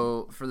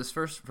 so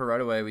for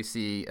right away, we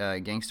see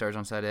Gangstars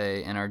on side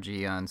A,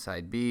 NRG on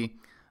side B.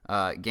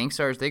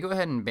 Gangstars, they go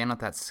ahead and ban out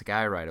that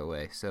Sky right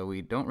away. So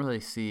we don't really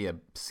see a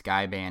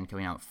Sky ban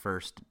coming out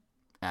first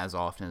as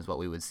often as what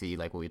we would see,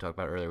 like what we talked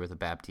about earlier with a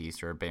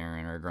Baptiste or a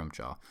Baron or a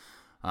Grumpjaw.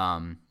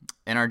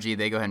 NRG,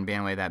 they go ahead and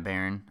ban away that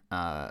Baron.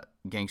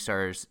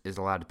 Gangstars is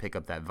allowed to pick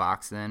up that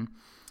Vox then.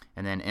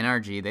 And then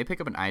NRG, they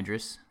pick up an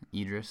Idris,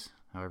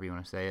 however you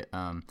want to say it.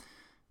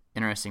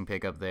 Interesting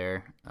pickup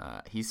there.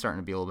 He's starting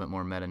to be a little bit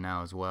more meta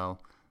now as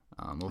well.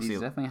 He's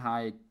definitely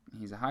high.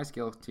 He's a high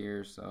skill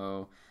tier,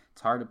 so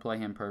it's hard to play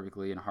him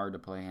perfectly and hard to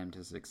play him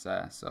to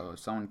success. So if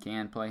someone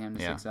can play him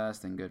to success,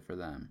 then good for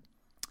them.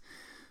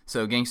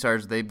 So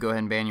Gangstars, they go ahead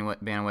and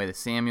ban away the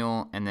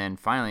Samuel, and then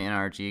finally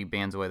NRG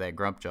bans away that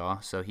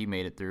Grumpjaw, so he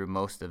made it through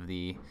most of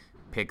the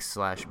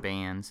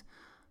picks/bans.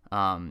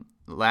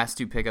 Last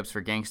two pickups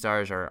for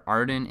Gangstars are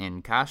Arden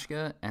and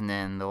Kashka, and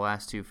then the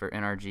last two for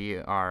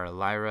NRG are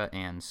Lyra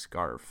and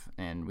Scarf.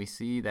 And we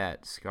see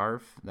that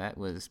Scarf, that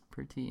was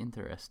pretty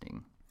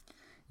interesting.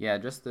 Yeah,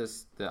 just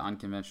the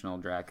unconventional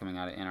draft coming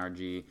out of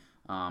NRG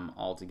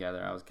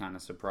altogether. I was kind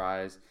of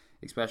surprised,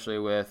 especially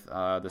with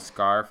the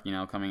Scarf,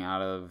 coming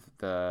out of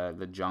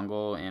the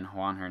jungle and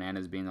Juan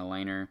Hernandez being the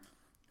laner.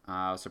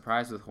 I was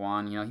surprised with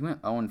Juan. He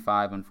went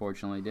 0-5,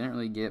 unfortunately. Didn't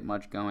really get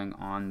much going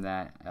on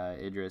that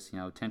Idris.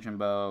 Tension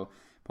Bow,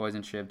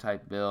 Poison Shiv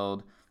type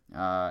build.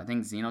 I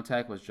think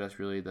Xenotech was just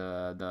really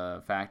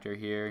the factor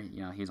here.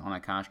 He's on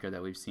a Kashka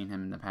that we've seen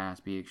him in the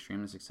past be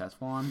extremely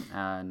successful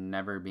on,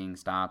 never being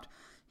stopped.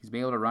 He's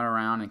been able to run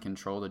around and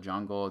control the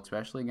jungle,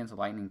 especially against a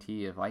Lightning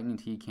T. If Lightning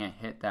T can't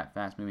hit that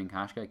fast-moving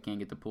Kashka, can't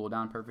get the pull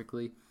down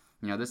perfectly,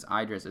 this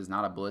Idris is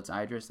not a Blitz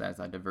Idris that has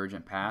a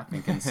divergent path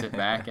and can sit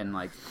back and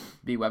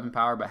be weapon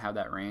power but have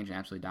that range and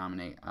absolutely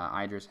dominate.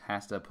 Idris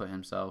has to put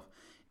himself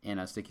in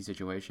a sticky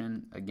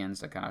situation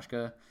against a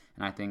Kashka,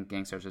 and I think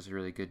Gangstars does a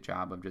really good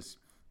job of just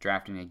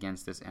drafting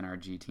against this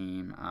NRG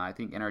team. I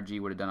think NRG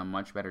would have done a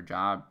much better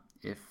job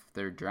if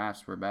their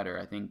drafts were better.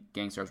 I think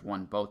Gangstars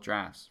won both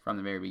drafts from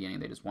the very beginning.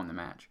 They just won the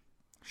match.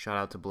 Shout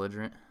out to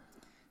Belligerent.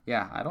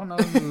 Yeah, I don't know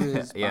who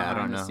is I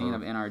don't know the scene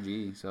of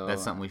NRG. So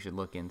that's something we should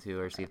look into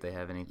or see if they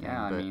have anything.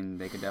 Yeah, I mean,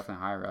 they could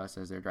definitely hire us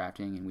as they're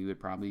drafting, and we would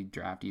probably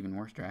draft even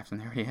worse drafts than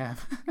they already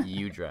have.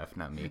 You draft,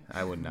 not me.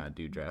 I would not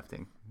do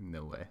drafting.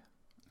 No way.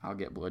 I'll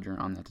get Belligerent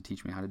on that to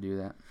teach me how to do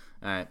that.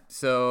 All right.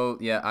 So,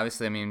 yeah,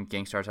 obviously,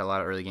 Gangstars had a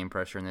lot of early game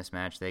pressure in this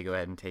match. They go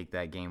ahead and take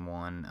that game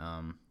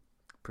one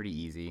pretty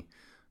easy.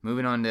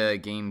 Moving on to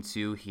game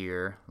two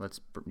here.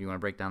 You want to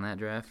break down that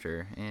draft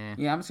or?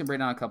 Yeah, I'm just gonna break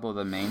down a couple of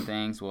the main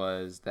things.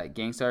 Was that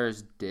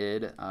Gangstars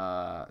did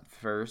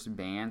first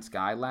ban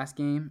Sky last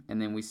game,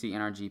 and then we see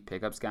NRG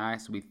pick up Sky,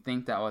 so we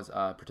think that was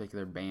a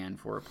particular ban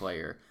for a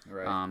player.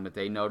 Right. But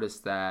they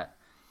noticed that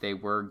they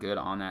were good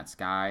on that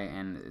Sky,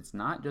 and it's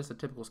not just a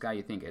typical Sky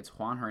you think. It's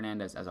Juan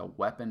Hernandez as a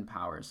weapon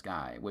power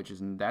Sky,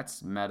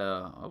 that's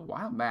meta a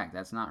while back.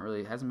 That's not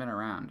really hasn't been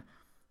around.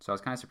 So I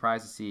was kind of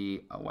surprised to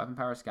see a weapon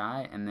power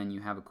Sky, and then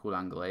you have a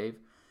cooldown Glaive.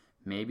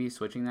 Maybe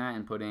switching that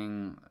and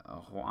putting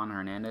Juan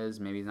Hernandez,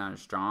 maybe he's not as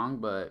strong,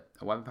 but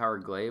a weapon power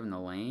Glaive in the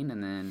lane,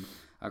 and then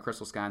a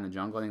Crystal Sky in the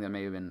jungle. I think that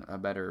may have been a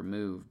better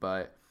move.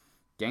 But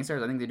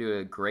Gangstars, I think they do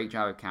a great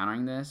job of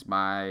countering this.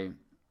 By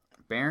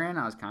Baron,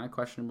 I was kind of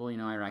questionable.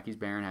 Iraqi's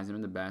Baron hasn't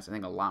been the best. I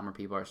think a lot more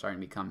people are starting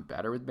to become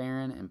better with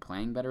Baron and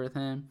playing better with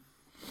him.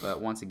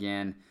 But once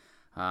again,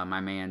 my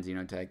man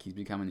Xenotech, he's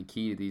becoming the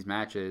key to these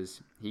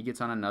matches. He gets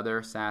on another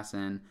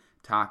assassin,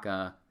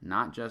 Taka,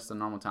 not just a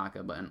normal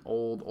Taka, but an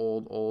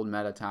old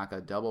meta Taka,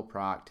 double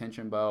proc,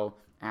 tension bow,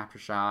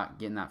 aftershock,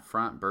 getting that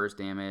front burst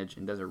damage,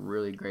 and does a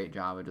really great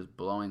job of just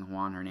blowing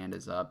Juan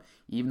Hernandez up.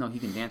 Even though he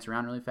can dance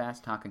around really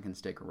fast, Taka can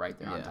stick right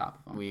there on top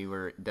of him. We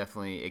were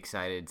definitely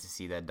excited to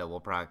see that double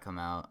proc come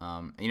out.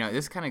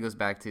 This kind of goes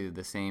back to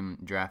the same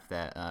draft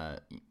that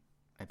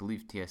I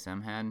believe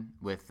TSM had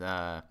with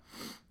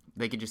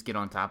they could just get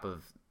on top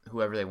of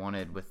whoever they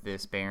wanted with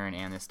this Baron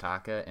and this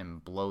Taka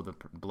and blow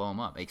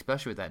them up,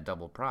 especially with that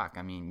double proc.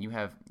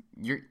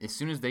 As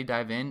soon as they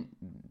dive in,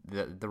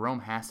 the roam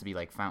has to be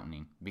like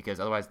fountaining, because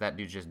otherwise that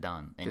dude's just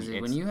done. Because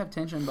when you have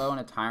Tension Bow and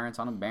a Tyrant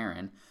on a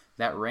Baron,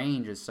 that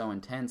range is so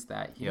intense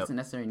that he doesn't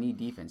necessarily need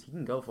defense. He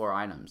can go for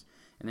items.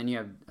 And then you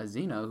have a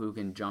Xeno who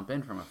can jump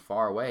in from a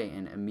far away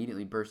and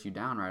immediately burst you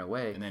down right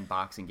away. And then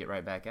box and get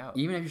right back out.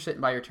 Even if you're sitting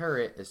by your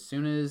turret, as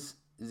soon as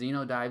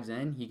Xeno dives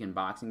in, he can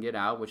box and get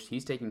out, which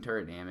he's taking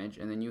turret damage,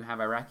 and then you have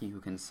Iraqi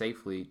who can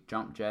safely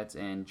jump jets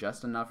in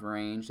just enough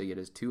range to get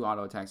his 2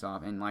 auto attacks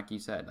off, and like you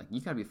said, you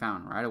gotta be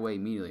found right away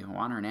immediately.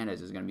 Juan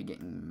Hernandez is gonna be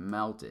getting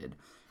melted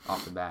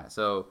off the bat.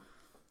 So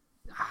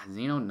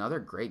Xeno, another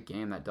great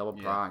game, that double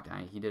proc.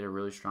 He did a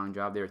really strong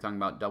job. They were talking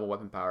about double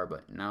weapon power,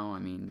 but no,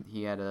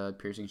 he had a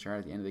piercing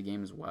shard at the end of the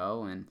game as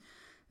well, and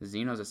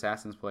Xeno's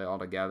Assassin's play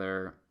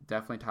altogether,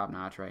 definitely top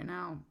notch right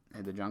now.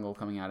 The jungle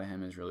coming out of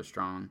him is really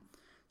strong.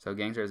 So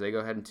Gangsters, they go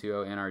ahead and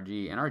 2-0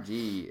 NRG.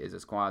 NRG is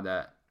a squad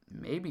that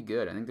may be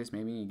good. I think this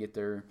maybe you get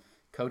their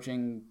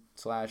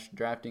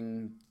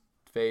coaching/drafting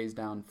phase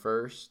down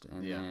first,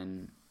 and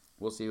then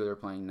we'll see who they're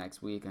playing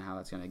next week and how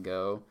that's going to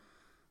go.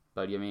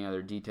 But do you have any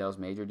other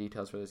major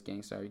details for this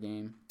Gangstars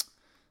game?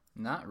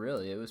 Not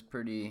really. It was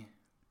pretty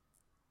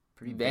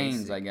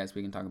Veins, basic. I guess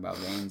we can talk about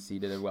Veins. He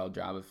did a well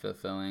job of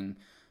fulfilling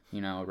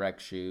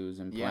Rect shoes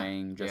and Yeah.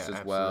 playing just Yeah,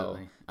 as well.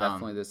 absolutely.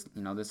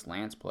 Definitely this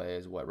Lance play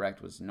is what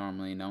Rect was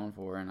normally known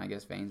for, and I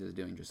guess Veins is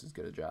doing just as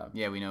good a job.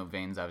 Yeah, we know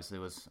Veins obviously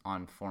was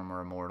on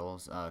former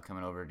Immortals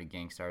coming over to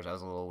Gangstars. I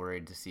was a little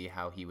worried to see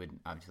how he would,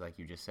 obviously, like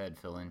you just said,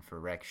 fill in for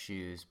Rex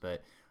Shoes.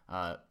 But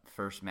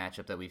first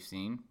matchup that we've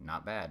seen,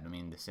 not bad. I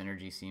mean, the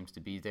synergy seems to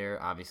be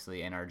there.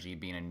 Obviously, NRG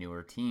being a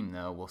newer team,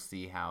 though, we'll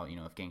see how,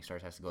 if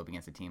Gangstars has to go up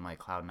against a team like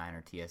Cloud9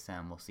 or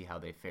TSM, we'll see how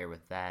they fare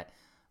with that.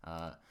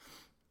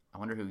 I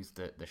wonder who's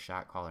the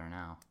shot caller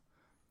now.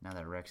 Now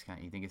that Rex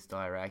you think it's still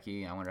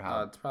Iraqi? I wonder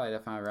how. It's probably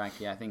definitely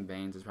Iraqi. I think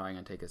Veins is probably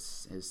going to take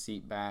his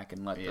seat back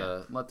and let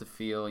the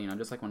feel,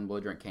 just like when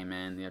Bludrink came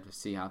in, you have to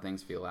see how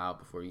things feel out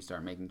before you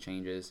start making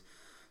changes.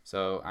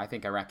 So I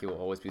think Iraqi will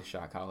always be the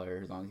shot caller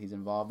as long as he's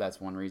involved.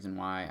 That's one reason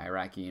why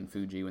Iraqi and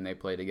Fuji, when they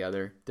play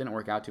together, didn't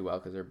work out too well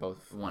because they're both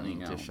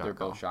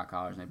both shot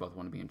callers and they both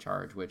want to be in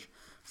charge, which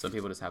some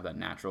people just have that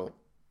natural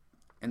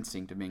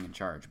instinct of being in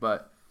charge.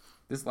 But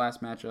this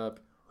last matchup.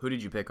 Who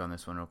did you pick on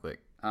this one real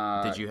quick?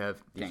 Did you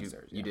have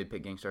Gangstars? You did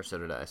pick Gangstars, so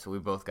did I. So we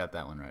both got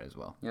that one right as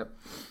well. Yep.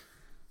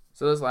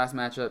 So this last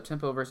matchup,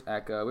 Tempo versus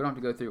Echo. We don't have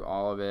to go through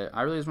all of it.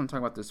 I really just want to talk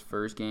about this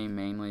first game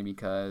mainly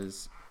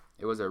because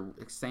it was a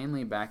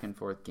insanely back and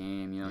forth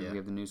game. We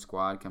have the new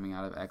squad coming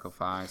out of Echo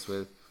Fox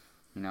with,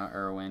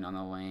 Irwin on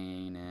the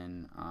lane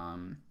and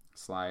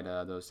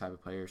Slida, those type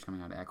of players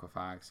coming out of Echo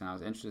Fox. And I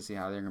was interested to see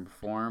how they're going to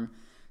perform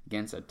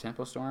against a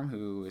Tempo Storm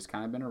who has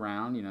kind of been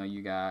around.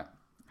 You got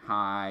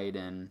Hyde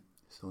and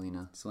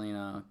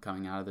Selena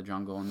coming out of the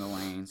jungle in the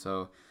lane.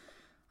 So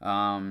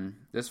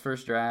this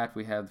first draft,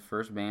 we have the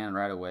first ban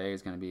right away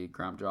is going to be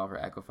Grumpjaw for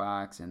Echo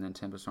Fox, and then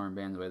Tempo Storm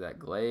bans away that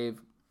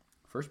Glaive.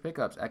 First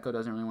pickups, Echo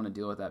doesn't really want to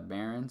deal with that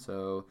Baron,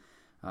 so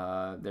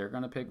they're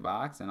going to pick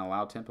Vox and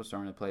allow Tempo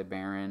Storm to play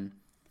Baron.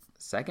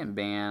 Second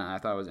ban, I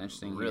thought was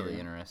interesting. Really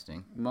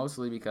interesting.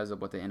 Mostly because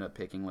of what they end up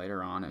picking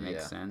later on. It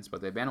makes sense.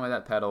 But they ban away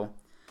that Petal,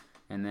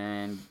 and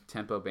then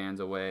Tempo bans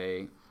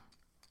away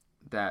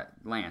that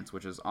Lance,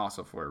 which is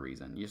also for a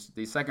reason.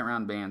 These second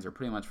round bans are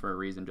pretty much for a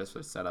reason, just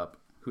to set up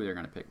who they're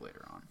going to pick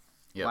later on.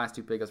 Yep. Last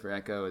two pickups for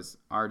Echo is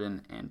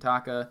Arden and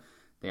Taka.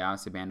 They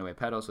obviously banned away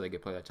Petal, so they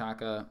could play that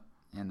Taka.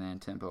 And then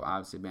Tempo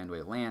obviously banned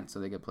away Lance, so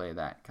they could play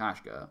that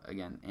Kashka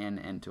again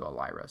into a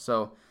Lyra.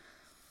 So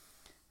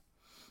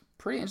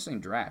pretty interesting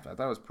draft. I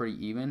thought it was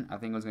pretty even. I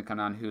think it was going to come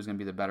down to who's going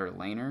to be the better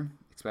laner,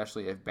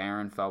 especially if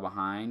Baron fell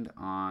behind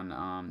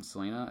on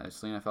Selena. If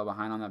Selena fell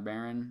behind on that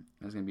Baron,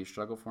 it was going to be a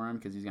struggle for him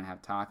because he's going to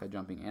have Taka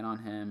jumping in on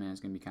him, and it's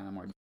going to be kind of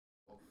more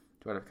difficult.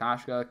 To what if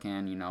Kashka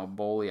can,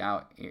 bully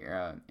out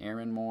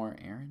Aaron more?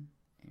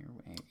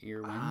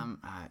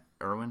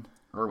 Irwin.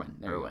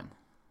 Irwin.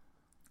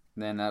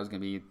 Then that was gonna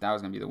be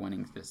the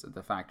winning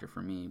the factor for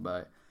me.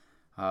 But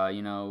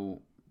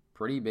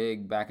pretty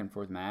big back and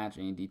forth match.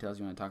 Any details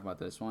you want to talk about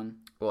this one?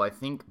 Well, I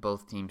think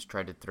both teams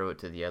tried to throw it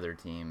to the other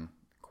team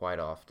quite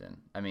often.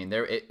 I mean,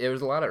 there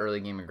was a lot of early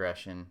game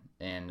aggression,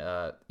 and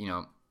a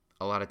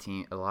lot of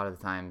the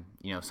time,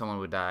 someone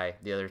would die,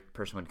 the other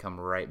person would come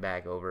right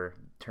back over,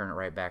 turn it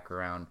right back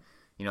around.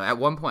 At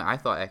one point, I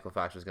thought Echo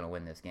Fox was going to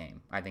win this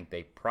game. I think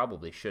they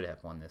probably should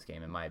have won this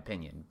game, in my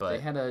opinion. But they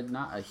had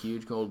not a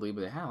huge gold lead,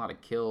 but they had a lot of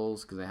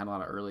kills because they had a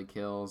lot of early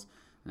kills.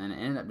 And then it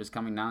ended up just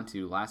coming down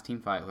to last team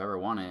fight. Whoever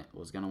won it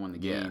was going to win the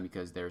game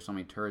because there were so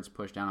many turrets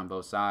pushed down on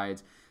both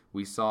sides.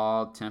 We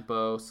saw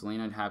Tempo.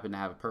 Selena happened to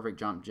have a perfect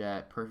jump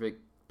jet,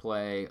 perfect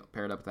play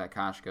paired up with that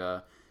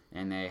Kashka,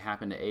 and they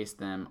happened to ace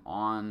them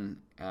on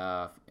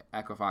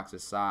Echo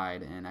Fox's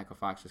side, and Echo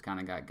Fox just kind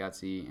of got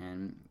gutsy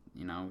and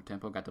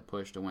Tempo got to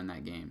push to win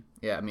that game.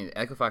 Yeah, I mean,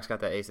 Echo Fox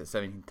got that ace at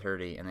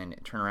 17:30, and then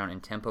turn around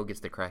and Tempo gets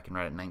the Kraken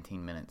right at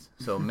 19 minutes.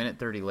 So a minute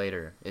 30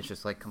 later, it's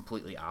just like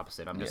completely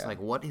opposite. I'm just like,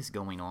 what is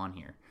going on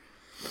here?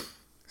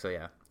 So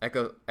yeah,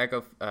 Echo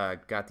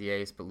got the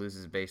ace, but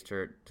loses base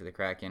turret to the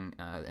Kraken,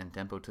 and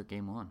Tempo took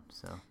game one.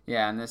 So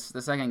yeah, and the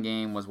second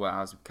game was what I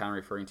was kind of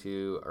referring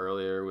to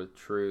earlier with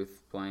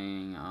Truth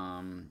playing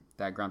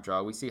that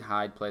Grumpjaw. We see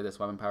Hyde play this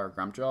weapon power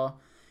Grumpjaw,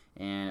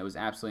 and it was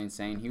absolutely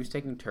insane. He was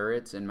taking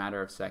turrets in a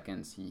matter of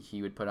seconds.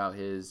 He would put out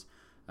his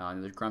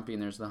there's Grumpy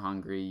and there's the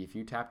Hungry. If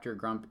you tapped your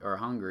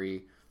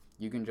Hungry,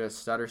 you can just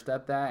stutter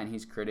step that, and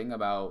he's critting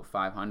about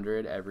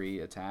 500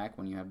 every attack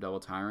when you have double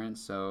Tyrant.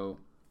 So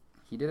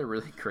he did a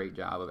really great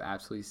job of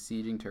absolutely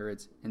sieging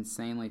turrets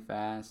insanely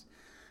fast.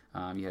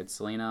 You had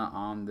Selena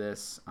on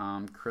this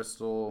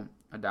Crystal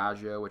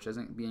Adagio, which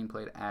isn't being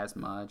played as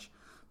much.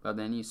 But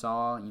then you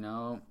saw,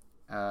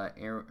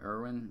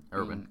 Irwin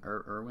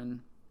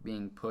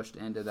being pushed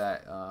into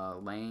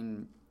that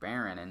lane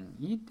Baron, and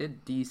he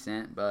did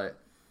decent, but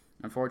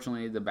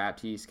unfortunately the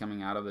Baptiste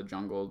coming out of the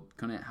jungle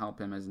couldn't help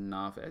him as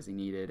enough as he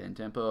needed. And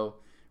Tempo,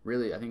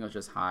 really, I think it was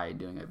just Hyde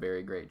doing a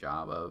very great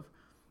job of,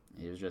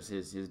 it was just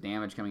his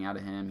damage coming out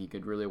of him. He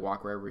could really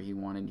walk wherever he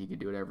wanted. He could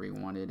do whatever he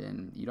wanted,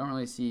 and you don't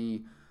really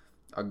see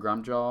a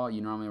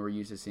Grumpjaw. Normally we're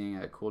used to seeing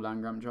a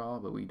cooldown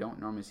Grumpjaw, but we don't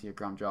normally see a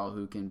Grumpjaw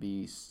who can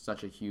be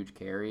such a huge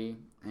carry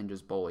and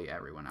just bully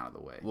everyone out of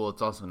the way. Well,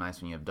 it's also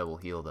nice when you have double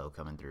heal though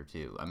coming through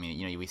too. I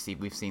mean,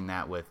 we've seen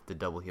that with the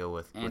double heal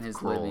with his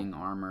Kroll. living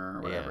armor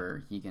or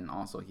whatever, he can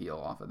also heal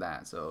off of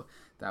that. So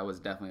that was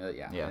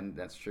definitely and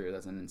that's true.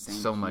 That's an insane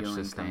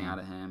healing coming out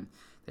of him.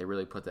 They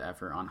really put the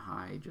effort on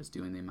high, just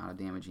doing the amount of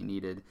damage he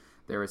needed.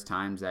 There was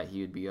times that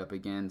he would be up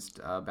against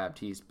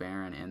Baptiste,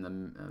 Baron, and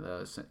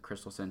the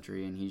Crystal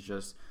Sentry, and he's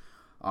just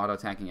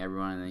auto-attacking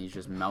everyone, and then he's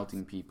just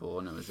melting people,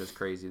 and it was just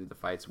crazy that the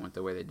fights went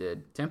the way they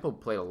did. Tempo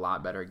played a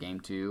lot better Game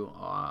 2.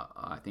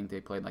 I think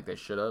they played like they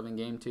should have in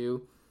Game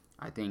 2.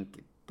 I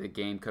think the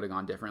game could have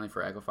gone differently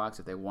for Echo Fox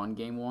if they won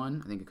Game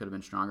 1. I think it could have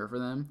been stronger for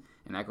them,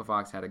 and Echo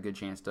Fox had a good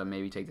chance to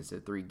maybe take this to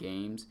 3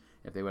 games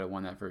if they would have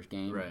won that first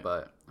game. Right.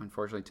 But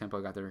unfortunately,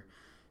 Tempo got their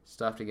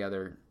stuff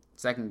together.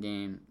 Second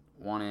game,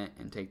 won it,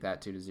 and take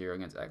that 2-0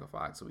 against Echo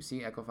Fox. So we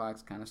see Echo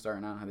Fox kind of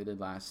starting out how they did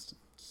last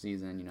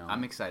season.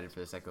 I'm excited for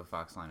this Echo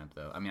Fox lineup,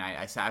 though. I mean,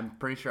 I'm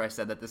pretty sure I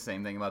said that the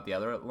same thing about the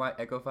other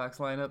Echo Fox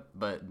lineup,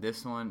 but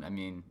this one, I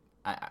mean,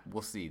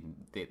 we'll see.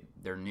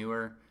 They're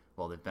newer.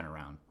 Well, they've been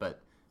around,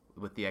 but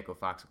with the Echo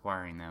Fox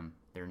acquiring them,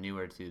 they're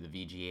newer to the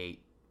VG8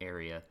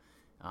 area.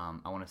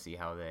 I want to see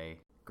how they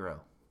grow.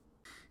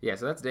 Yeah,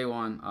 so that's day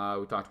 1.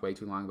 We talked way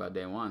too long about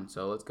day 1,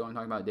 so let's go and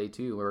talk about day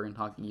 2, where we're going to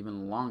talk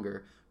even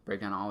longer, break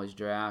down all these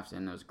drafts,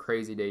 and it was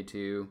crazy day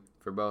 2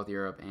 for both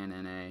Europe and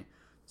NA.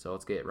 So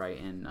let's get right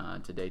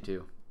to day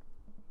 2.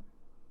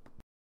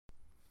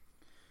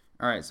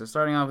 All right, so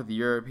starting off with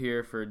Europe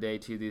here for day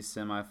 2, these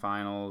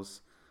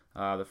semifinals.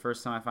 The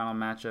first semifinal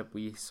matchup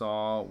we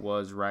saw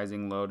was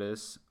Rising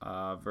Lotus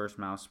versus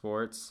Mouse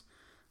Sports.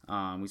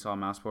 We saw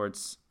Mouse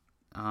Sports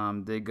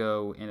did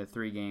go into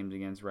 3 games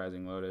against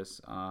Rising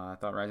Lotus. I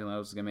thought Rising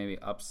Lotus was going to maybe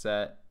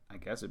upset. I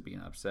guess it'd be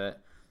an upset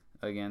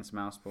against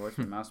Mouse Sports.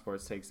 But Mouse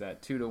Sports takes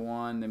that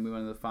 2-1. They move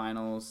into the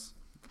finals.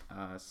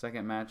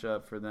 Second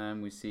matchup for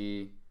them, we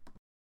see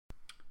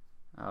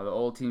the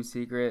old Team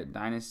Secret,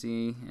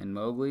 Dynasty, and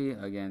Mowgli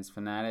against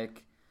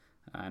Fnatic.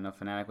 I know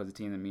Fnatic was a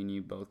team that me and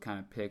you both kind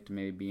of picked to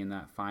maybe be in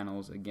that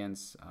finals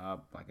against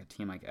like a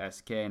team like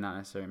SK, not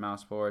necessarily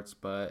Mouse Sports,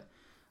 but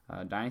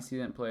Dynasty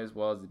didn't play as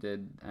well as they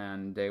did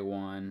on day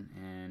 1,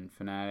 and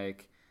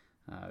Fnatic,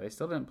 they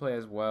still didn't play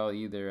as well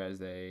either as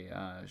they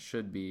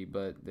should be,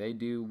 but they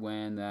do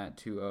win that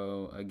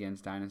 2-0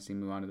 against Dynasty,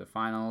 move on to the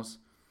finals.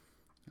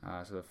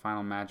 So the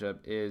final matchup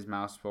is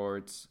Mouse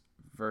Sports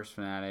versus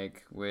Fnatic,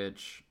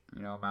 which,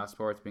 Mouse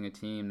Sports being a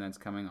team that's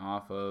coming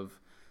off of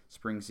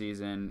spring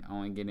season,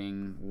 only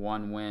getting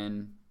 1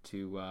 win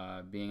to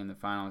being in the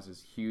finals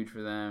is huge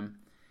for them.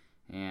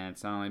 And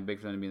it's not only big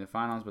for them to be in the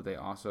finals, but they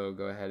also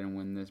go ahead and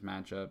win this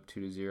matchup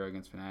 2-0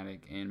 against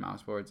Fnatic. And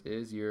Mouse Sports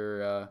is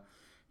your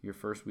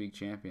first week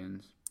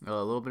champions. A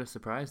little bit of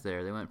surprise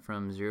there. They went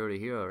from 0 to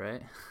hero,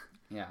 right?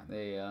 Yeah,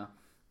 they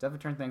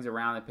definitely turned things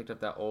around. They picked up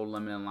that old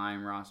Limited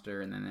Line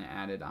roster, and then they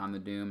added On the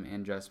Doom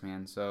and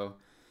Justman. So,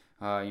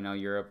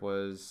 Europe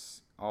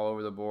was all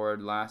over the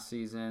board last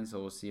season, so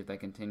we'll see if that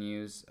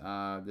continues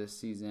this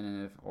season,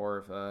 and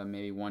if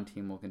maybe one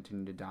team will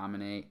continue to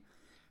dominate.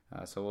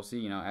 So we'll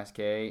see. SK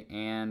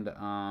and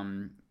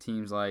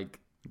teams like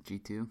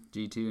G2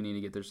 need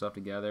to get their stuff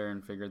together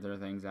and figure their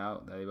things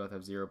out. They both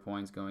have 0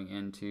 points going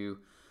into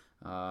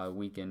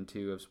weekend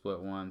 2 of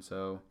Split 1.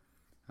 So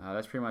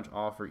that's pretty much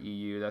all for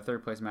EU. That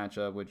third place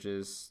matchup, which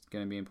is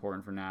going to be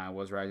important for now,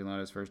 was Rising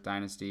Lotus versus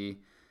Dynasty.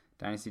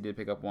 Dynasty did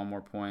pick up 1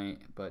 more point,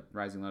 but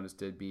Rising Lotus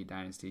did beat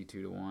Dynasty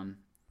 2-1.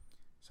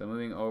 So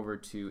moving over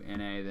to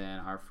NA then,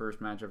 our first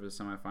matchup of the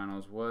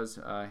semifinals was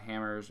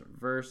Hammers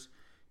versus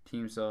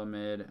Team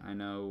Solomid. I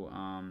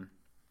know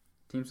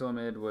Team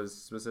Solomid was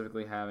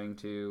specifically having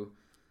to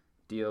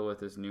deal with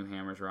this new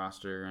Hammers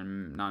roster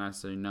and not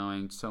necessarily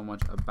knowing so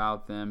much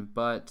about them,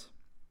 but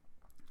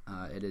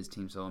it is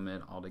Team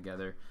Solomid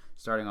altogether.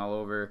 Starting all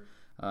over,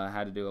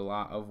 had to do a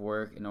lot of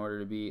work in order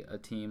to beat a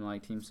team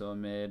like Team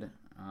Solomid,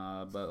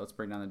 but let's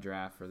break down the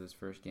draft for this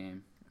first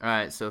game. All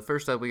right, so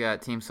first up we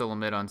got Team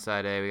Solomid on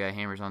side A, we got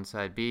Hammers on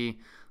side B.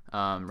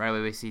 Right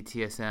away we see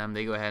TSM,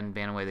 they go ahead and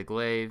ban away the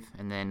Glaive,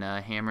 and then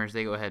Hammers,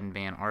 they go ahead and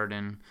ban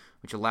Arden,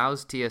 which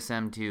allows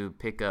TSM to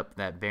pick up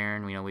that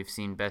Baron. We've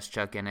seen Best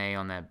Chuck NA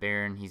on that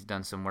Baron. He's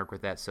done some work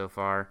with that so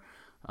far,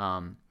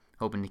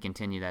 hoping to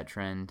continue that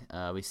trend.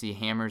 We see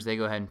Hammers, they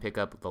go ahead and pick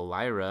up the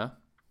Lyra,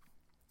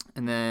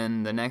 and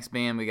then the next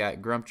ban we got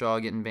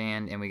Grumpjaw getting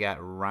banned, and we got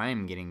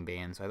Rhyme getting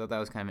banned, so I thought that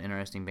was kind of an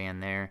interesting ban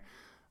there.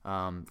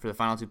 For the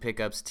final 2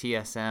 pickups,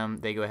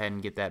 TSM, they go ahead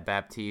and get that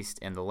Baptiste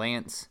and the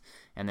Lance,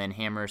 and then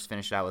Hammers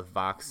finish it out with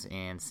Vox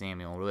and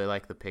Samuel. Really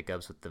like the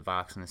pickups with the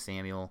Vox and the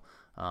Samuel.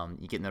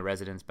 You get in the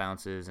Residence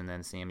bounces, and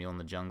then Samuel in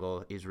the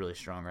jungle. He's really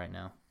strong right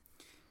now.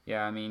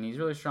 Yeah, I mean, he's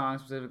really strong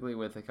specifically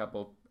with a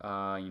couple,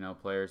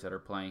 players that are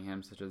playing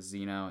him, such as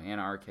Xeno and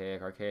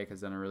Archaic. Archaic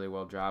has done a really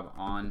well job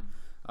on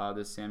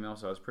this Samuel,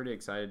 so I was pretty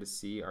excited to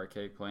see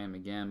Archaic play him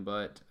again.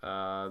 But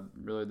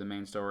really, the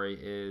main story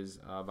is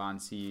Von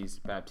C's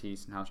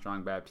Baptiste and how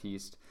strong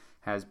Baptiste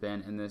has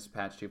been in this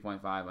patch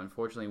 2.5.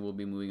 Unfortunately, we'll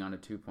be moving on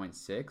to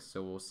 2.6,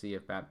 so we'll see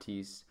if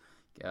Baptiste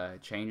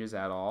changes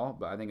at all.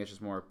 But I think it's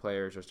just more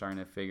players are starting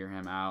to figure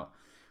him out.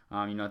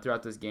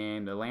 Throughout this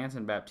game, the Lance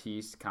and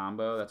Baptiste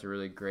combo, that's a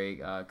really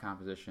great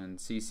composition.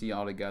 CC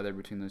all together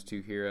between those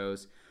two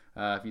heroes.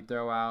 If you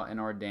throw out an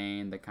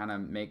Ordain that kind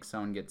of makes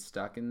someone get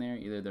stuck in there,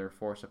 either they're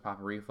forced to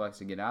pop a reflex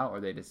to get out or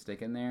they just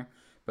stick in there.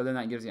 But then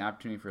that gives the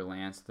opportunity for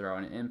Lance to throw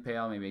out an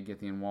Impale, maybe a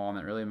Gythian Wall, and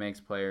that really makes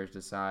players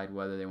decide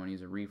whether they want to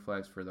use a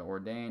reflex for the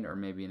Ordained or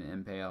maybe an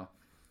Impale.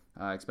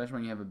 Especially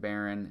when you have a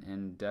Baron,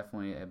 and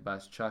definitely a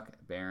Best Chuck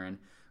Baron,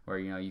 where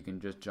you can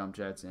just jump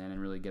jets in and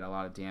really get a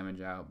lot of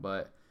damage out.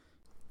 But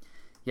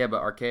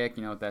Archaic,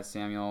 with that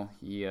Samuel,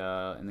 he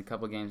in the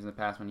couple games in the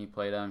past when he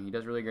played him, he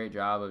does a really great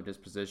job of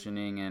just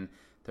positioning and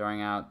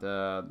throwing out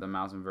the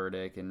Mouse and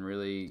Verdict and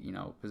really,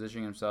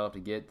 positioning himself to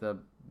get the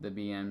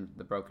BM,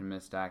 the Broken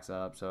Mist stacks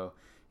up. So,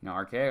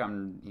 Archaic,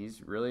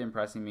 he's really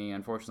impressing me.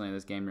 Unfortunately,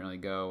 this game didn't really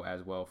go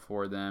as well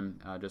for them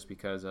just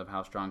because of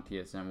how strong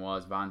TSM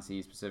was. Von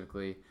C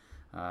specifically,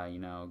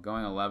 going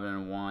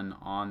 11-1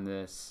 on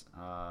this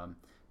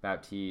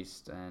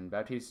Baptiste. And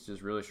Baptiste is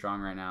just really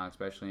strong right now,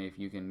 especially if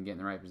you can get in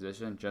the right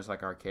position, just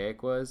like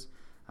Archaic was.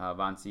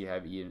 Von C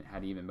had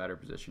even better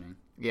positioning.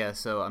 Yeah,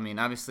 so,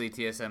 obviously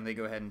TSM, they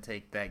go ahead and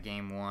take that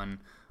game 1.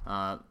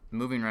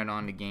 Moving right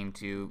on to game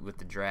 2 with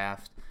the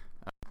draft.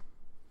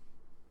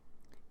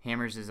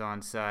 Hammers is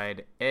on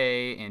side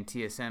A, and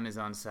TSM is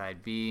on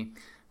side B.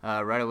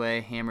 Right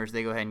away, Hammers,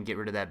 they go ahead and get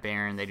rid of that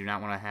Baron. They do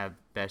not want to have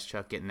Best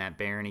Chuck getting that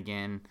Baron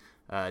again.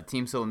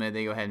 Team Solo Mid,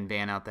 they go ahead and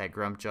ban out that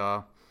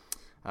Grumpjaw.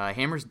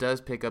 Hammers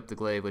does pick up the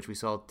Glaive, which we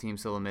saw Team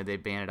Solo Mid, they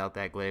banned out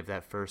that Glaive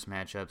that first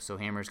matchup, so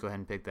Hammers go ahead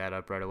and pick that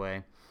up right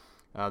away.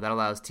 That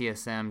allows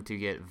TSM to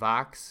get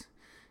Vox.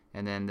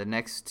 And then the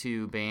next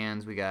two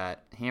bans, we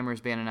got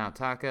Hammers banning out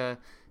Taka,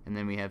 and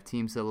then we have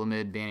Team Solo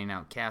Mid banning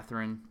out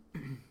Catherine.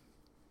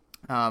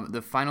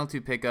 The final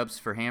two pickups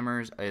for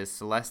Hammers is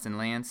Celeste and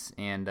Lance,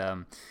 and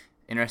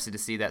interested to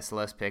see that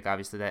Celeste pick.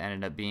 Obviously, that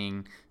ended up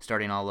being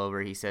starting all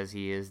over. He says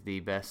he is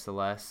the best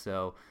Celeste,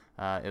 so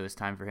it was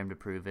time for him to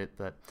prove it.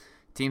 But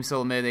Team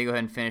Solo Mid, they go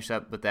ahead and finish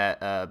up with that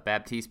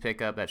Baptiste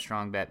pickup, that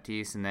strong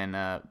Baptiste, and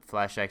then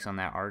Flash X on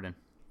that Arden.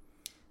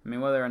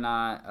 Whether or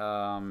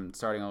not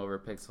starting over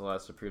pick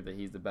Celeste to prove that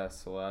he's the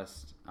best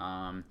Celeste,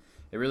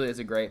 it really is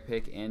a great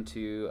pick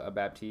into a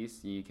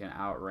Baptiste. You can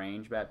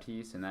outrange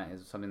Baptiste, and that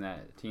is something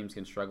that teams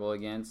can struggle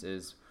against.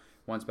 Is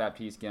once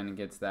Baptiste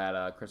gets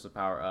that crystal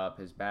power up,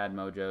 his bad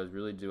mojos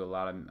really do a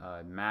lot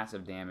of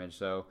massive damage.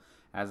 So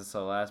as a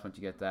Celeste, once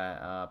you get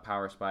that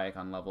power spike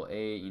on level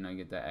 8, you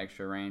get that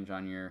extra range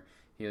on your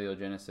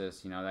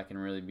Heliogenesis. That can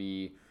really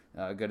be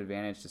a good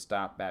advantage to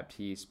stop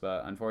Baptiste.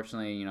 But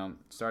unfortunately,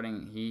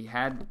 starting he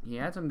had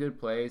some good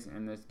plays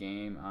in this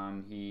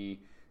game.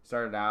 He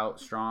started out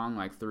strong,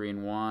 like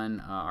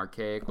 3-1.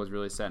 Archaic was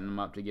really setting him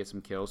up to get some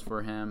kills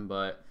for him,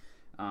 but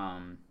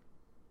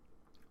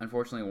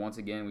unfortunately, once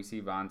again, we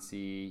see Von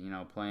C,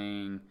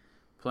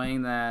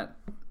 playing that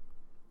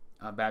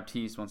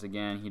Baptiste once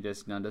again. He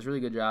just does a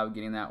really good job of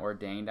getting that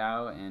Ordained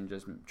out and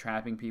just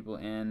trapping people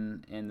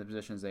in the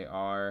positions they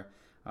are.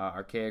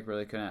 Archaic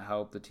really couldn't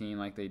help the team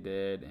like they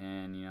did,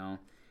 and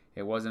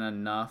it wasn't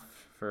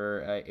enough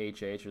for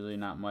HH. Really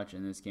not much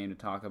in this game to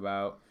talk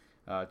about.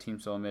 Team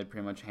Solo Mid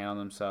pretty much handled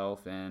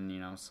himself, and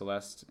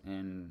Celeste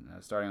and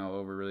starting all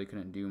over really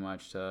couldn't do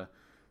much to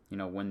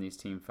win these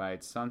team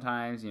fights.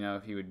 Sometimes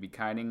if he would be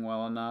kiting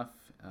well enough,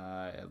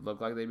 it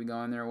looked like they'd be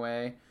going their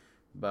way,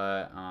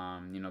 but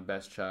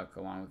Best Chuck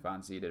along with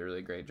Von C did a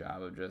really great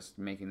job of just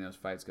making those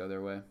fights go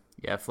their way.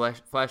 Yeah,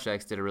 Flash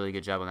X did a really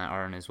good job on that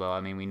Arden as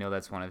well. We know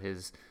that's one of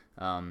his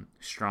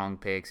strong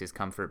picks, his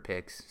comfort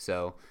picks.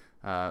 So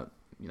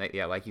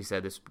like you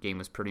said, this game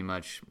was pretty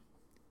much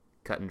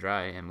cut and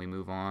dry, and they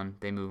move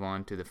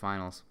on to the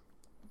finals.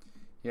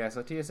 Yeah,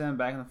 so TSM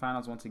back in the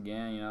finals once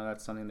again.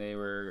 That's something they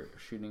were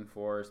shooting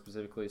for,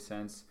 specifically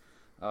since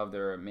of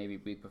their maybe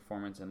weak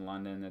performance in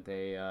London that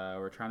they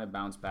were trying to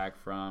bounce back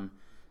from.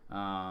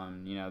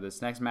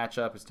 This next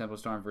matchup is Tempo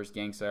Storm versus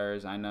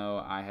Gangstars. I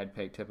know I had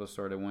picked Tempo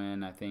Storm to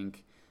win. I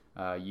think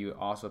you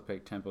also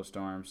picked Tempo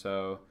Storm.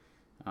 So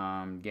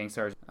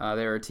Gangstars,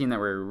 they were a team that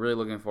we're really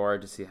looking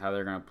forward to see how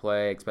they're going to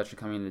play, especially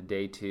coming into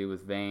day 2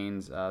 with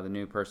Veins, the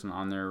new person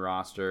on their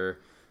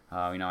roster.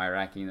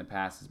 Iraqi in the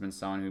past has been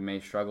someone who may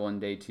struggle in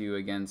day 2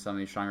 against some of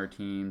these stronger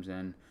teams,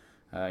 and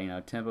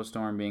Tempo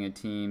Storm being a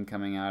team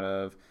coming out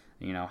of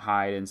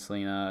Hyde and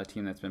Selena, a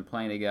team that's been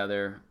playing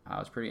together. I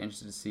was pretty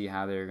interested to see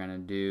how they're going to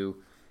do,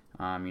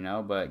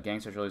 but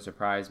Gangsters really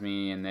surprised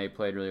me, and they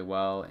played really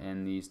well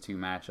in these two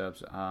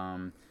matchups.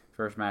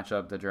 First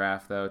matchup, the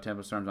draft, though,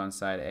 Tempo Storm's on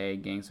side A,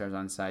 Gangstars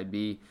on side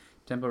B.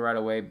 Tempo right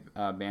away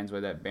bans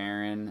away that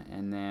Baron,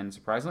 and then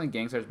surprisingly,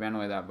 Gangstars banned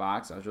away that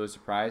Vox. I was really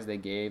surprised they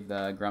gave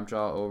the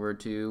Grumpjaw over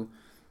to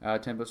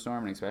Tempo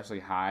Storm, and especially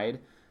Hyde.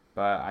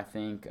 But I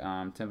think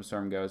Tempo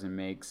Storm goes and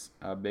makes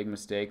a big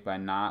mistake by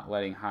not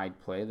letting Hyde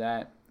play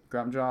that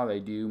Grumpjaw, they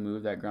do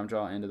move that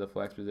Grumpjaw into the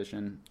flex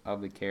position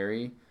of the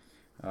carry.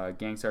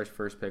 Gangstar's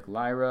first pick,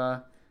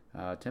 Lyra.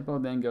 Tempo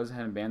then goes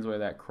ahead and bans away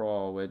that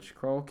Kroll, which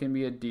Kroll can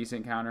be a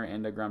decent counter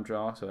into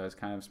Grumpjaw, so that's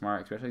kind of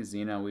smart, especially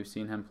Xeno. We've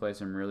seen him play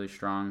some really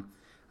strong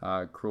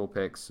Cruel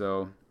picks.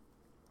 So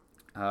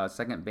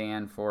second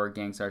ban for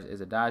Gangstars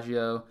is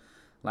Adagio.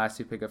 Last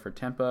two pickup for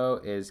Tempo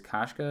is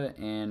Kashka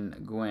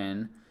and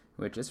Gwen,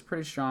 which is a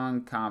pretty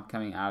strong comp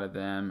coming out of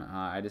them.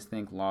 I just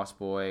think Lost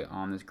Boy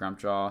on this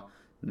Grumpjaw,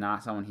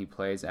 not someone he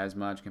plays as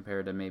much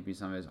compared to maybe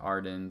some of his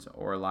Ardens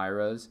or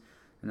Lyras.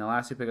 And the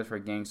last two pickups for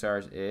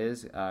Gangstars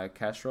is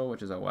Kestrel,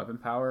 which is a weapon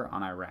power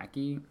on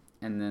Iraqi,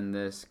 and then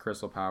this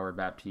Crystal Power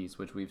Baptiste,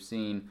 which we've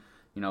seen,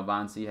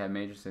 Von C had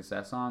major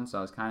success on. So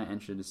I was kind of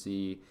interested to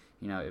see,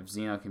 if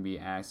Xeno can be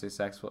as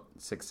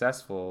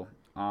successful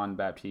on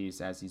Baptiste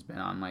as he's been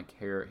on like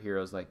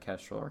heroes like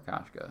Kestrel or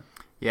Kashka.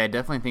 Yeah, I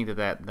definitely think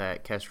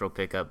that Kestrel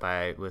pickup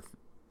with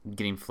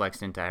getting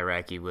flexed into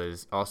Iraqi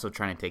was also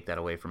trying to take that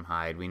away from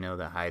Hyde. We know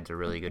that Hyde's a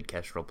really good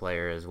Kestrel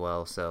player as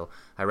well. So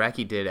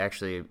Iraqi did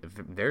actually a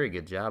very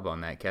good job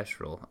on that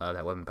Kestrel,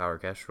 that weapon power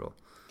Kestrel.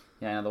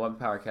 Yeah, the weapon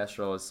power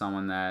Kestrel is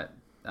someone that,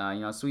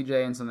 Sweet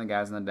J and some of the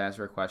guys in the desk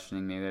were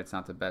questioning. Maybe that's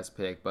not the best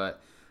pick,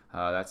 but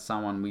that's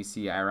someone we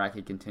see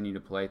Iraqi continue to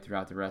play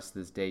throughout the rest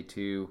of this day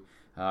too.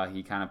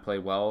 He kind of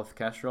played well with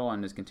Kestrel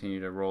and just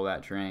continued to roll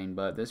that train.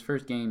 But this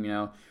first game,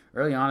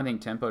 early on, I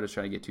think Tempo just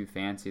tried to get too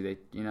fancy.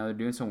 They're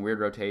doing some weird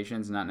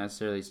rotations, not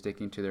necessarily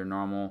sticking to their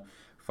normal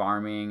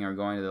farming or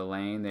going to the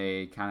lane.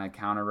 They kind of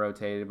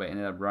counter-rotated, but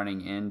ended up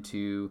running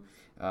into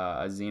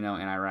a Xeno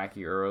and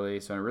Iraqi early.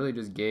 So it really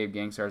just gave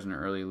Gangstars an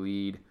early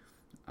lead.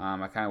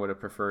 I kind of would have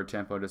preferred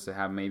Tempo just to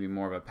have maybe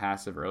more of a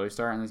passive early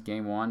start in this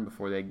game one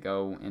before they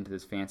go into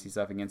this fancy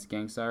stuff against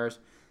Gangstars.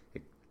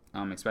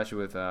 Especially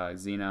with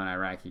Xeno and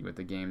Iraqi with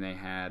the game they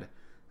had.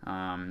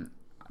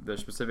 The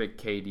specific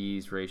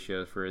KDs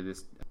ratios for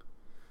this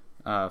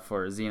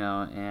for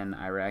Xeno and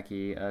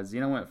Iraqi.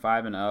 Xeno went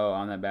 5-0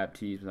 on that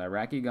Baptiste, with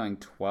Iraqi going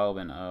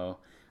 12-0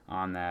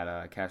 on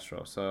that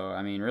Kestrel. So,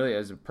 I mean, really, it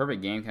was a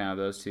perfect game kind of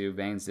those two.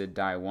 Veins did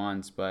die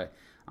once, but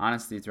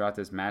honestly, throughout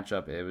this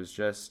matchup, it was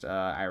just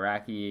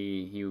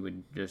Iraqi. He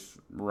would just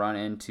run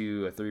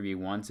into a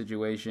 3v1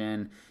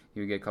 situation. He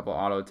would get a couple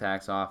auto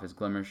attacks off his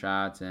glimmer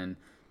shots, and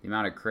the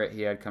amount of crit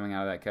he had coming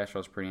out of that Kestrel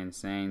was pretty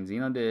insane.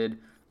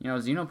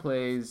 Xeno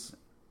plays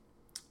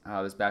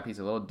this Baptiste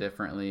a little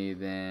differently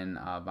than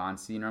Von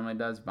C normally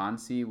does. Von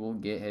C will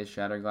get his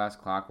Shatterglass,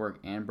 Clockwork,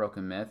 and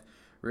Broken Myth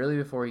really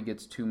before he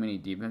gets too many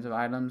defensive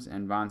items.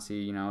 And Von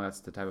C, that's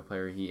the type of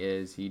player he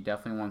is. He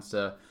definitely wants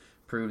to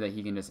prove that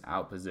he can just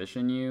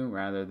outposition you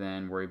rather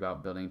than worry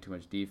about building too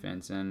much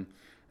defense. And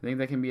I think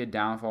that can be a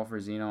downfall for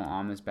Xeno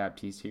on this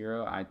Baptiste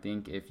hero. I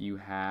think if you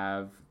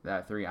have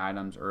that 3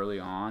 items early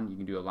on, you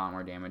can do a lot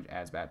more damage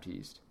as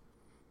Baptiste.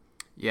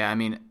 Yeah, I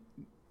mean,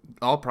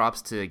 all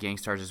props to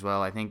Gangstars as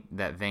well. I think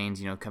that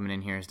Veins, coming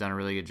in here has done a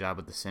really good job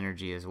with the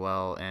synergy as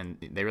well, and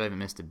they really haven't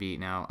missed a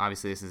beat. Now,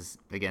 obviously, this is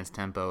against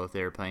Tempo. If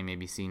they were playing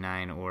maybe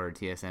C9 or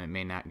TSM, it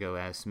may not go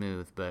as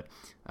smooth, but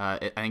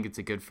I think it's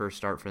a good first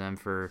start for them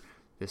for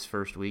this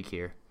first week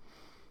here.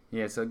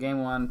 Yeah, so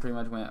game 1 pretty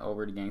much went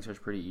over to Gangsters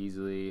pretty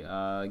easily.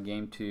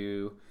 Game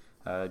 2,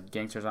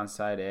 Gangsters on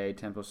side A,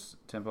 Tempo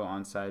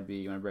on side B.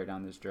 You want to break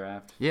down this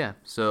draft? Yeah,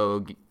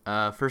 so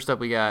first up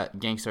we got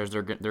Gangstars.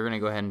 They're going to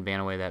go ahead and ban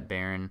away that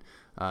Baron.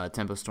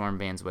 Tempo Storm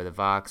bans away the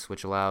Vox,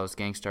 which allows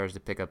Gangstars to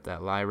pick up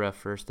that Lyra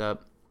first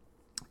up.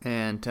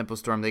 And Tempo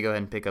Storm, they go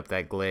ahead and pick up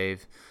that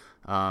Glaive.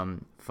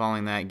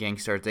 Following that,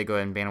 Gangstars, they go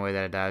ahead and ban away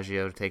that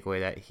Adagio to take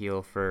away that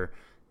heal for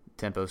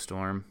Tempo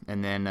Storm.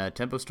 And then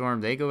Tempo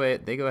Storm, they go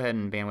ahead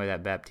and ban away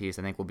that Baptiste.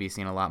 I think we'll be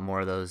seeing a lot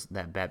more of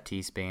that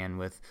Baptiste ban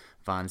with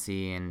Von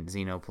C and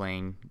Xeno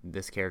playing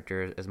this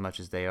character as much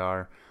as they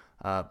are.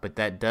 But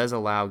that does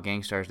allow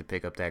Gangstars to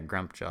pick up that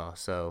Grumpjaw.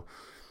 So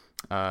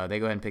they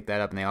go ahead and pick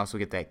that up, and they also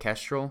get that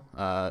Kestrel.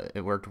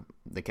 It worked.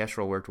 The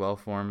Kestrel worked well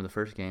for them in the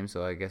first game,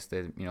 so I guess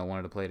they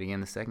wanted to play it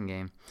again the second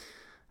game.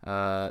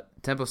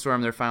 Tempo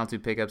Storm, their final 2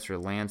 pickups are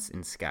Lance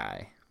and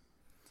Sky.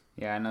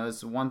 Yeah, I know this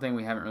is one thing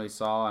we haven't really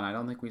saw, and I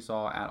don't think we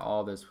saw at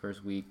all this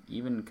first week,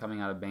 even coming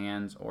out of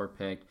bans or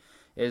picked,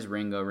 is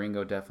Ringo.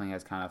 Ringo definitely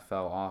has kind of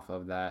fell off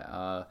of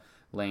that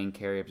lane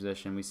carry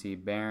position. We see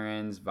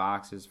Barons,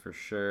 Voxes for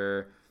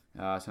sure.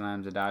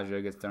 Sometimes Adagio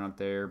gets thrown up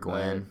there.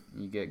 Gwen.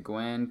 But you get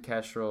Gwen,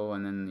 Kestrel,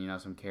 and then,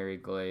 some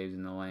carried Glaives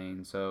in the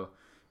lane. So,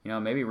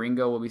 maybe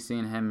Ringo will be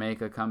seeing him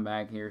make a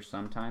comeback here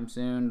sometime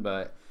soon,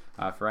 but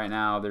for right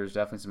now, there's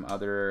definitely some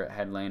other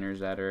head laners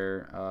that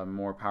are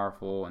more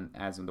powerful, and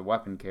as of the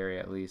weapon carry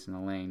at least in the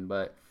lane.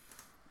 But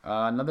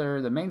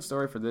the main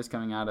story for this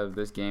coming out of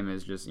this game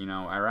is just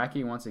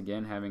Iraqi once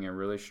again having a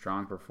really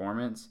strong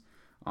performance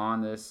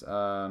on this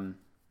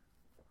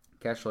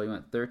Kestrel. He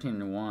went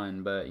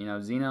 13-1, but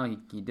Xeno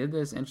he did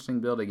this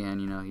interesting build again.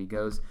 He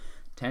goes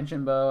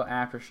Tension Bow,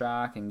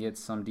 Aftershock, and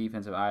gets some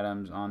defensive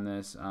items on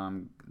this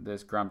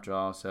this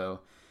Grumpjaw. So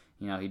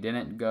he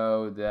didn't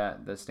go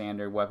the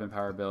standard weapon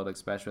power build,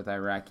 especially with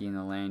Iraqi in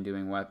the lane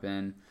doing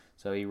weapon.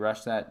 So he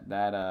rushed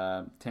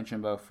that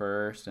Tension Bow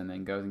first, and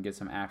then goes and gets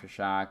some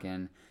Aftershock,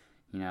 and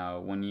You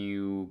know, when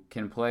you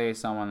can play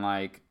someone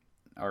like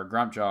or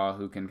Grumpjaw,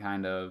 who can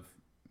kind of,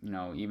 you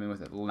know, even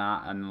with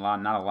not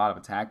a lot of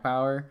attack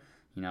power,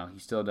 you know, he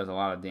still does a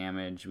lot of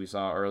damage. We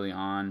saw early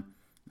on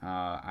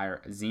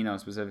Xeno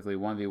specifically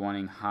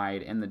 1v1ing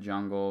Hyde in the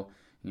jungle.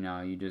 You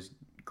know, you just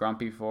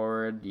grumpy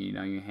forward, you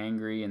know, you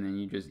hangry, and then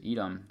you just eat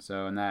them.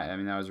 So, and that, I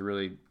mean, that was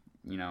really,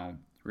 you know,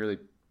 really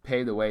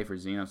paved the way for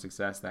Xeno's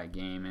success that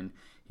game. And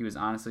he was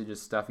honestly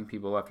just stuffing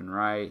people left and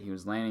right. He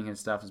was landing his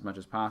stuff as much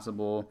as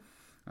possible.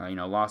 You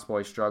know, Lost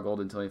Boy struggled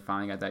until he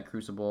finally got that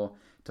Crucible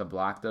to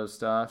block those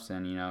stuffs.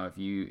 And, you know, if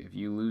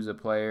you lose a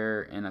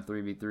player in a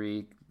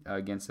 3v3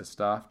 against a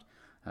stuffed,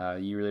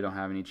 you really don't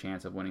have any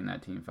chance of winning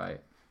that team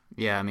fight.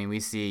 Yeah, I mean, we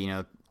see, you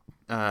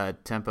know,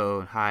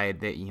 Tempo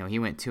Hyde, that, you know, he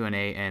went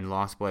 2-8 and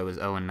Lost Boy was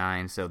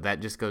 0-9, so that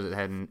just goes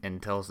ahead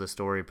and tells the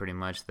story pretty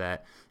much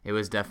that it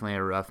was definitely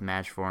a rough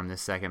match for him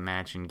this second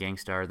match, and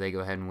Gangstar, they go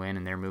ahead and win,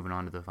 and they're moving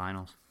on to the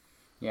finals.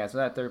 Yeah, so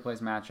that third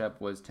place matchup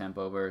was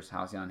Tempo versus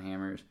Halcyon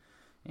Hammers,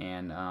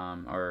 and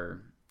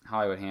or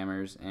Hollywood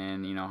Hammers,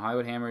 and, you know,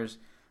 Hollywood Hammers,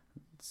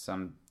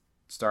 some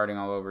starting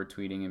all over,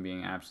 tweeting and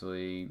being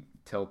absolutely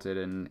tilted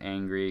and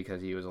angry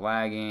because he was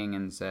lagging,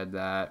 and said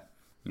that,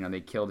 you know,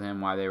 they killed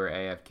him while they were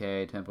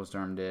AFK. Tempo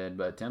Storm did,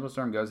 but Tempo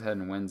Storm goes ahead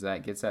and wins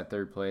that, gets that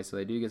third place, so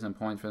they do get some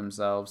points for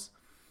themselves.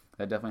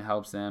 That definitely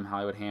helps them.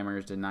 Hollywood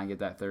Hammers did not get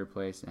that third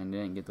place and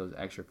didn't get those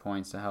extra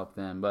points to help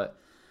them. But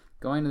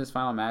going to this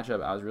final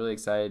matchup, I was really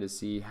excited to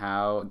see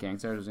how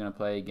Gangstars was going to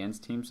play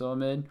against Team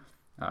Solomid,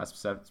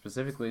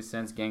 specifically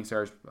since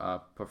Gangstars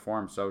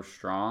performed so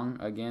strong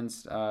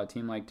against a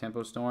team like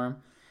Tempo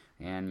Storm.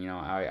 And, you know,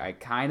 I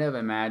kind of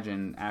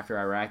imagine after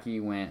Iraqi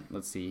went,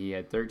 let's see, he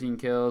had 13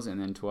 kills and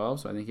then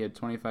 12, so I think he had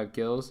 25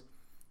 kills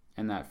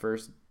in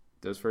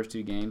those first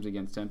two games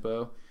against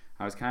Tempo.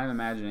 I was kind of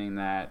imagining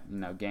that, you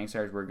know,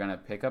 Gangstars were going to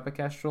pick up a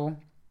Kestrel.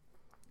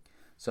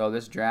 So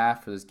this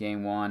draft for this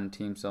game one,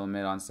 Team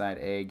Solomid on side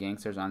A,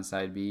 Gangstars on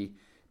side B.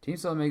 Team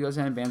Solomid goes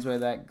ahead and bans away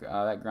that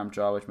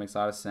Grumpjaw, which makes a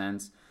lot of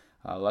sense.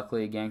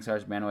 Luckily,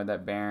 Gangstars banned away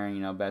that Baron.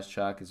 You know, Best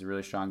Chuck is a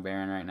really strong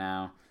Baron right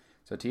now.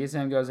 So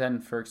TSM goes ahead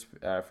and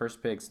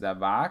first picks that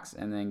Vox,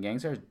 and then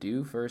Gangstars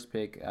do first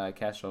pick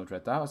Kestrel, which I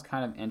thought was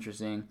kind of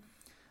interesting.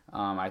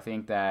 I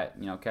think that,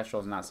 you know,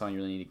 Kestrel is not something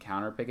you really need to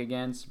counter pick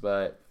against,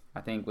 but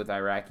I think with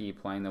Iraqi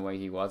playing the way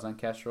he was on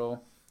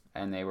Kestrel,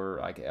 and they were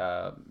like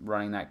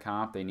running that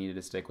comp, they needed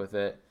to stick with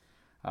it.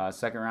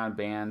 Second round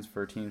bans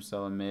for Team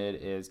Solomid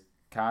is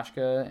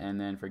Kashka,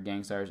 and then for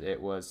Gangstars it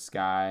was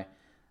Sky.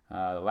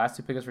 The last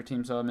two pickups for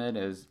Team Solomid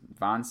is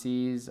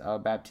Vansi's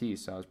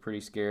Baptiste. So I was pretty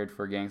scared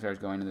for Gangstars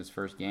going into this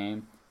first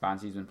game.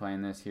 Vansi's been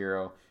playing this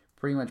hero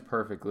pretty much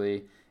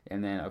perfectly.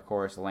 And then, of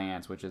course,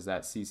 Lance, which is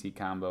that CC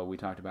combo we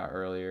talked about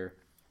earlier.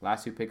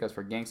 Last two pickups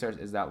for Gangstars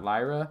is that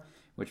Lyra,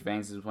 which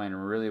Vanks is playing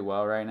really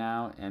well right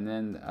now. And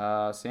then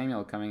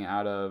Samuel coming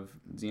out of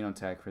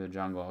Xenotech for the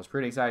jungle. I was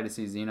pretty excited to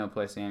see Xeno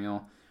play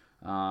Samuel.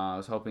 I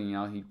was hoping, you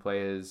know, he'd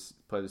play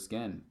the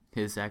skin.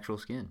 His actual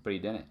skin. But he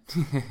didn't.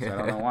 So I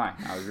don't know why.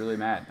 I was really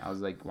mad. I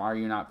was like, why are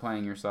you not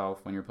playing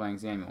yourself when you're playing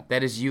Samuel?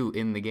 That is you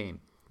in the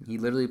game. He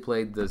literally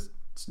played this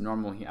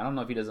normal. I don't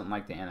know if he doesn't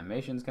like the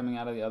animations coming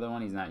out of the other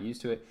one. He's not used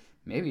to it.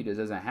 Maybe he just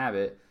doesn't have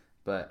it.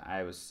 But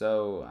I was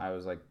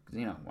like,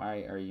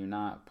 why are you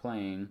not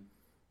playing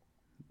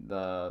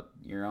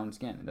your own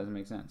skin? It doesn't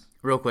make sense.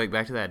 Real quick,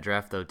 back to that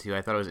draft though too.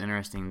 I thought it was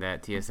interesting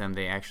that TSM,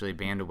 they actually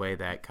banned away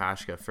that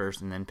Kashka first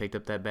and then picked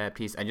up that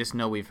Baptiste. I just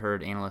know we've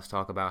heard analysts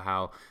talk about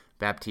how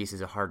Baptiste is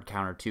a hard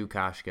counter to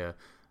Kashka.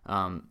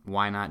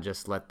 Why not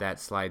just let that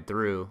slide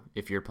through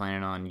if you're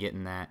planning on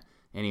getting that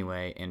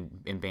anyway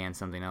and ban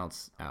something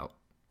else out?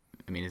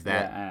 I mean, is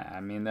that? Yeah, I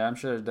mean, I'm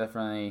sure there's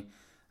definitely.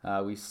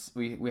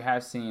 We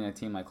have seen a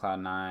team like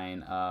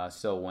Cloud9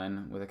 still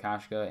win with a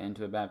Kashka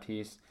into a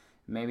Baptiste.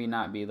 Maybe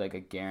not be like a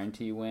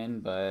guarantee win,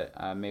 but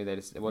maybe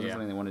it wasn't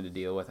something they wanted to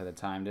deal with at the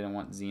time. Didn't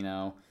want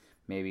Xeno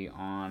maybe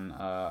on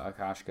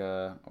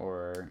Akashka,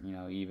 or, you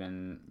know,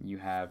 even you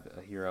have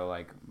a hero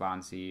like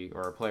Vansi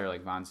or a player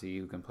like Vansi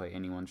who can play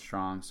anyone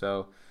strong.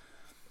 So,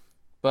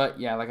 but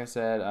yeah, like I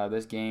said,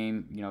 this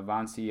game, you know,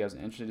 Vansi, I was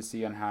interested to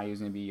see on how he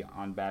was going to be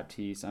on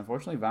Baptiste.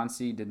 Unfortunately,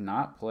 Vansi did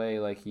not play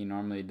like he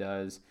normally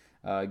does.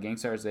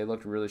 Gangstars, they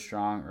looked really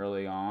strong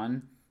early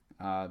on.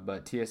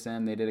 But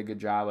TSM, they did a good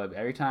job of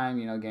every time,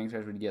 you know,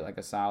 Gangstars would get like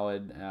a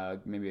solid,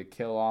 maybe a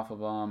kill off of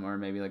them, or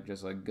maybe like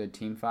just a good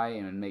team fight,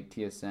 and it would make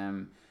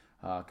TSM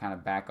kind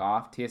of back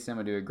off. TSM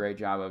would do a great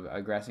job of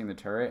aggressing the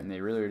turret, and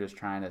they really were just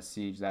trying to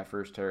siege that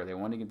first turret. They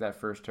wanted to get that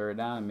first turret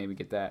down and maybe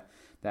get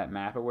that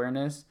map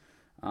awareness.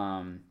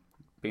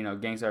 But, you know,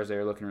 Gangstars, they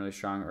were looking really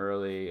strong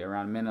early.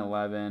 Around min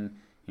 11,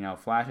 you know,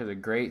 Flash has a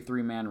great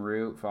 3-man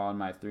root followed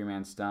by a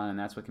 3-man stun, and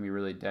that's what can be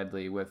really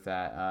deadly with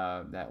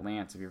that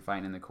Lance if you're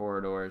fighting in the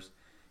corridors.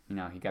 You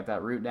know, he got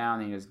that root down,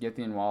 and he just get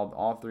the involved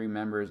all three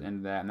members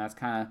into that, and that's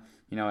kind of,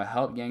 you know, it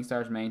helped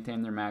Gangstars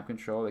maintain their map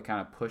control. They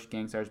kind of pushed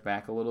Gangstars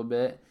back a little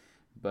bit,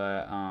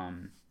 but I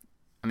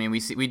mean,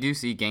 we do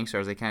see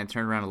Gangstars, they kind of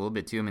turn around a little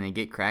bit too. I mean, they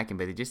get cracking,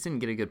 but they just didn't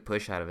get a good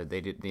push out of it.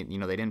 They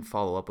didn't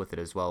follow up with it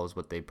as well as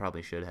what they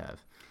probably should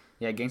have.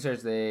 Yeah,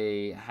 Gangsters,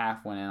 they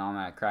half went in on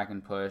that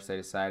Kraken push. They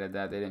decided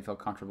that they didn't feel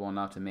comfortable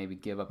enough to maybe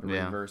give up a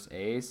reverse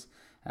ace.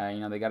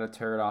 They got a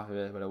turret off of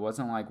it, but it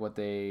wasn't like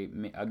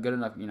a good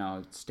enough,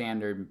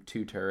 standard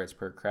 2 turrets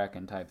per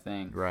Kraken type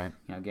thing. Right.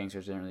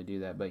 Gangsters didn't really do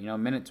that. But,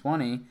 minute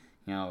 20,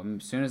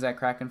 as soon as that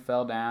Kraken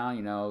fell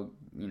down,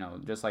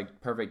 just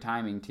like perfect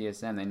timing,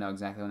 TSM, they know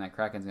exactly when that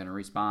Kraken's going to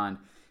respawn.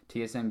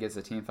 TSM gets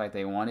the team fight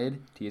they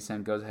wanted.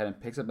 TSM goes ahead and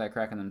picks up that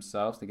Kraken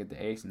themselves to get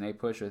the ace, and they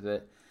push with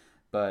it.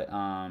 But,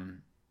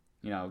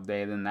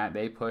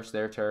 they push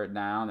their turret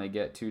down. They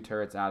get 2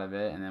 turrets out of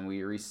it, and then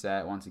we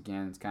reset once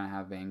again. It's kind of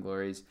how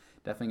Vainglory's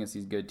definitely against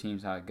these good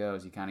teams how it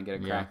goes. You kind of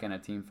get a Kraken, a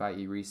team fight,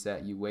 you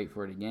reset, you wait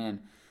for it again.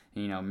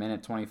 And,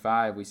 minute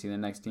 25, we see the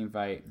next team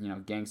fight.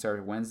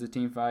 Gangstars wins the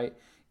team fight.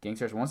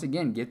 Gangstars once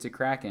again gets a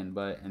Kraken,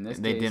 but in this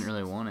they case, didn't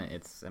really want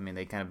it.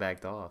 They kind of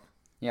backed off.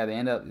 Yeah, they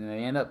end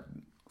up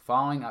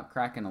following up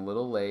Kraken a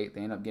little late.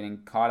 They end up getting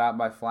caught out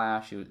by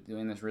Flash. He was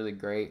doing this really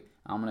great.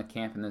 I'm gonna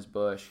camp in this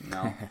bush,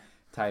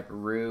 type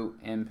root,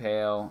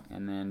 impale,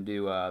 and then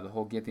do the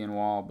whole Githian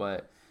wall.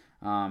 But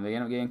they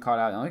end up getting caught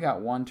out. They only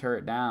got 1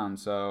 turret down,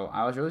 so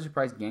I was really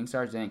surprised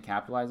Gangstars didn't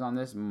capitalize on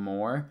this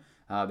more.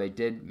 They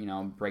did,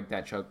 break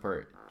that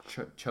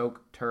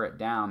choke turret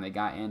down. They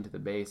got into the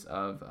base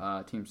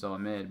of Team Solo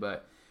Mid,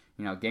 but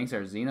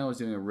Gangstars, Zeno was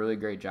doing a really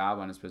great job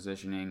on his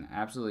positioning.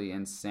 Absolutely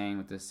insane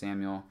with this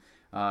Samuel.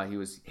 He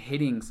was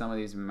hitting some of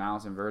these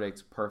Malice and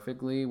Verdicts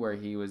perfectly, where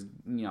he was,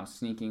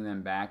 sneaking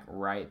them back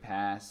right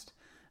past,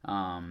 the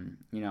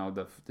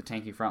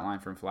tanky front line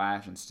from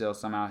Flash, and still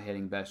somehow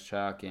hitting Best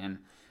Chuck. And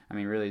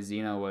really,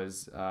 Zeno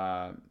was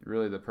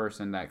really the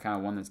person that kind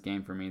of won this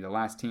game for me. The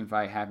last team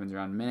fight happens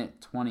around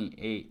minute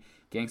 28.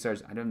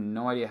 Gangstars, I have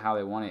no idea how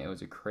they won it. It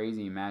was a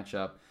crazy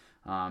matchup.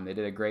 They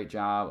did a great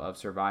job of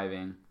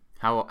surviving.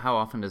 How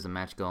often does a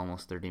match go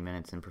almost 30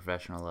 minutes in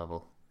professional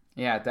level?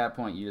 Yeah, at that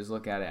point, you just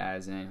look at it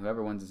as in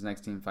whoever wins this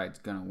next team fight is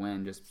going to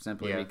win, just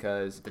simply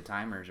because the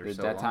timers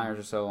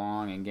are so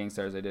long. And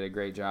Gangstars, they did a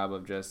great job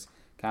of just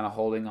kind of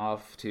holding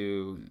off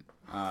to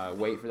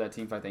wait for that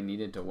team fight they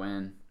needed to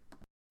win.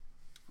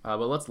 But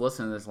let's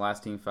listen to this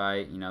last team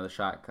fight. The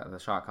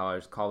shot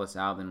callers call this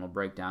out, then we'll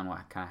break down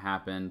what kind of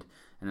happened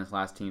in this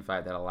last team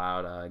fight that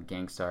allowed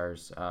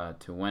Gangstars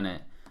to win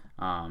it.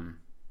 Wait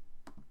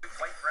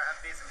for it,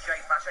 and Viz and Jay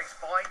Fashx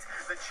find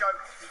the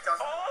choke. He does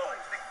find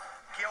the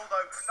kill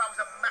though. That was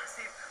a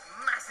massive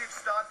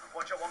stun.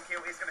 Watch out, 1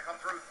 kill is going to come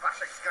through.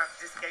 Fashx is going to have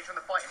to disengage from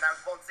the fight, and now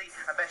it's Bonzi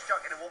and Best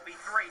Chuck in a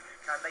 1v3.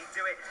 Can they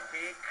do it?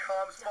 Here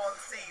comes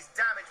Bonzi's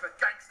damage, but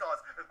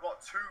Gangstars have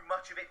got too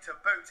much of it to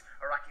boot.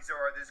 Araki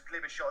Zoro, there's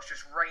glimmer shots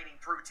just raining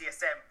through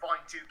TSM,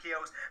 find 2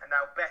 kills, and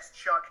now Best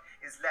Chuck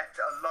is left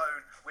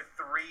alone with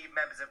 3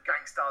 members of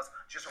Gangstars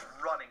just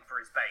running for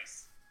his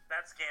base.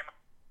 That's game.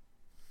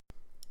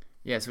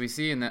 Yeah, so we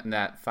see in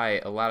that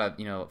fight a lot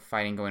of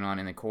fighting going on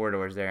in the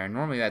corridors there, and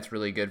normally that's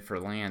really good for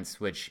Lance,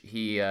 which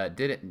he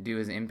didn't do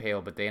his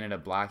impale, but they ended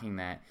up blocking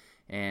that,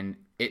 and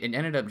it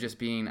ended up just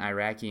being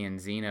Iraqi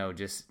and Zeno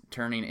just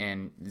turning,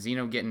 and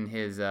Zeno getting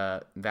his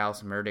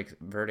Val's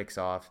verdicts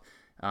off.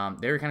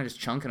 They were kind of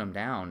just chunking them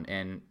down,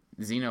 and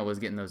Zeno was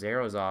getting those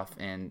arrows off,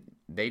 and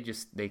they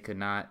could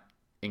not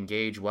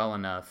engage well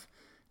enough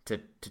to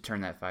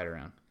turn that fight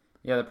around.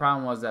 Yeah, the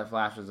problem was that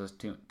Flash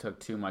took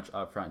too much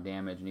upfront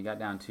damage, and he got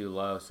down too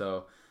low.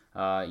 So,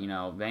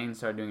 Vayne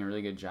started doing a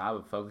really good job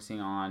of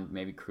focusing on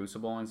maybe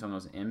crucibling some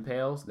of those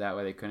impales. That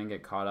way they couldn't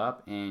get caught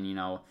up. And,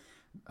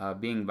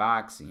 being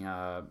Vox,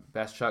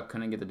 Best Chuck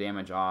couldn't get the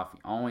damage off.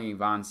 Only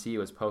Von C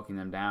was poking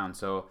them down.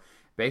 So,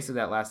 basically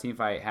that last team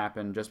fight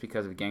happened just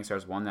because of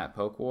Gangstars won that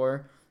poke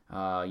war.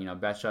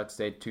 Best Chuck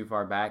stayed too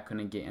far back,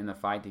 couldn't get in the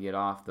fight to get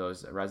off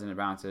those resonant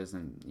bounces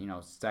and,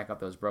 stack up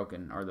those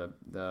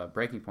the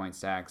breaking point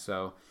stacks.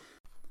 So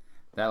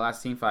that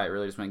last team fight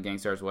really just went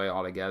Gangstars' way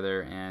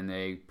altogether, and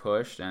they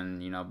pushed,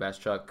 and,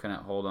 Best Chuck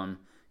couldn't hold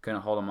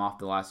them off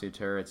the last 2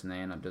 turrets, and they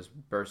ended up just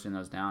bursting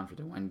those down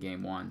to win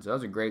game 1. So that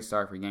was a great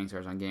start for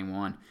Gangstars on game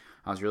 1.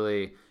 I was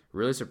really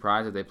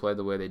surprised that they played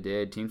the way they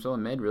did. Team Solo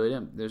Mid really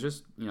didn't. There's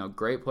just,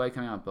 great play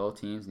coming out of both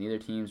teams. Neither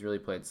teams really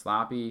played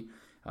sloppy.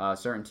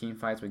 Certain team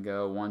fights would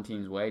go one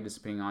team's way, just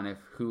depending on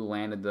who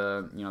landed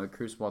the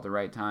crucible at the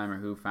right time or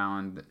who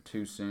found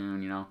too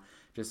soon.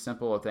 Just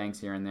simple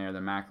things here and there.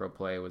 The macro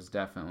play was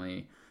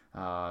definitely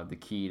the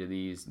key to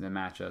the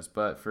matchups.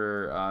 But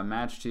for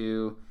match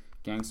 2,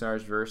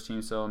 Gangstars versus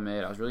Team Solo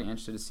Mid, I was really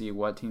interested to see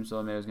what Team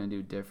Solo Mid was going to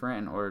do different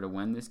in order to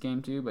win this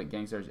game 2. But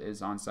Gangstars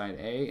is on side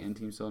A, and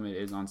Team Solo Mid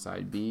is on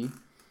side B.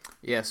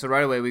 Yeah, so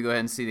right away we go ahead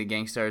and see the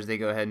Gangstars. They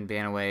go ahead and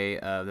ban away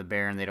the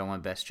Baron. They don't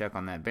want Best Chuck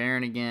on that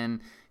Baron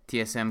again.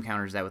 TSM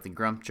counters that with the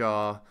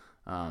Grumpjaw.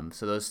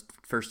 So those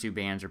first 2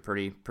 bans are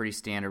pretty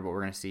standard, what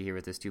we're going to see here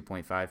with this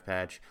 2.5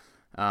 patch.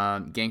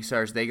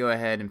 Gangstars, they go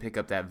ahead and pick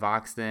up that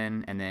Vox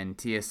then, and then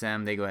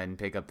TSM, they go ahead and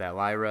pick up that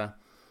Lyra.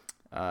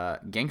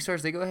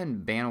 Gangstars, they go ahead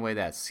and ban away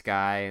that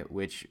Sky,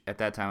 which at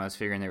that time I was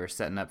figuring they were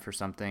setting up for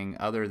something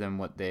other than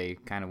what they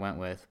kind of went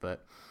with.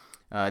 But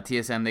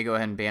TSM, they go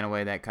ahead and ban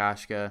away that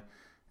Koshka.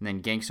 And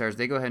then Gangstars,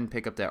 they go ahead and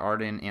pick up that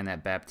Arden and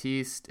that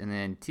Baptiste. And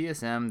then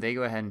TSM, they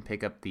go ahead and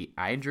pick up the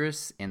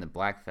Idris and the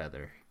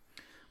Blackfeather.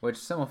 Which,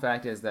 simple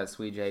fact is that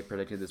Sweet J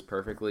predicted this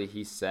perfectly.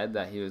 He said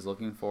that he was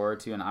looking forward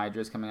to an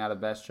Idris coming out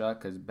of Best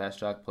Chuck because Best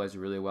Chuck plays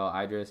really well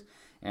Idris,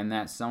 and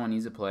that someone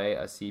needs to play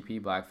a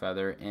CP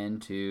Blackfeather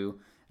into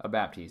a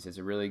Baptiste. It's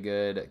a really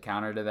good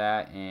counter to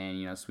that,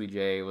 and Sweet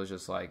J was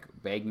just like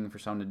begging for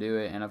someone to do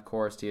it, and of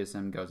course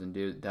TSM goes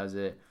and does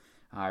it.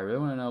 I really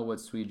want to know what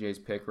Sweet J's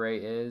pick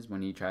rate is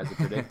when he tries to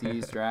predict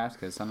these drafts,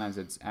 because sometimes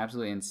it's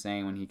absolutely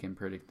insane when he can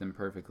predict them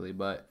perfectly,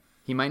 but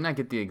he might not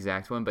get the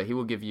exact one, but he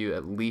will give you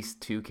at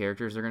least 2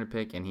 characters they're going to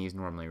pick, and he's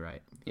normally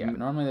right. Yeah,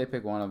 normally they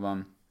pick one of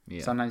them.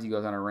 Yeah. Sometimes he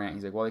goes on a rant.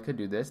 He's like, well, they could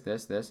do this,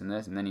 this, this, and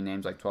this, and then he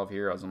names like 12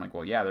 heroes. I'm like,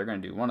 well, yeah, they're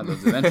going to do one of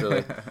those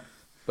eventually.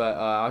 But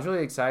I was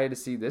really excited to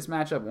see this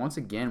matchup once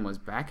again was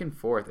back and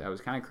forth. That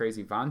was kind of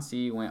crazy. Von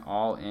C went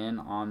all in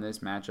on this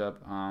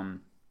matchup.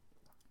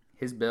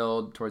 His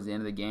build towards the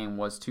end of the game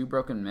was 2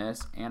 Broken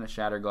Mist and a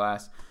Shattered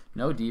Glass.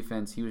 No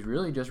defense. He was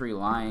really just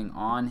relying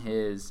on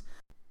his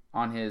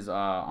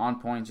on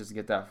points just to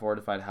get that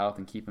fortified health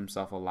and keep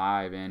himself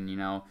alive. And,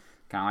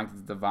 kind of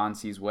like the Von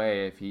C's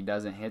way, if he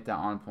doesn't hit that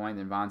on point,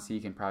 then Von C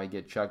can probably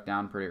get chucked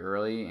down pretty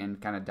early and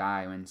kind of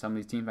die. When some of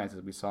these team fights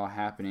that we saw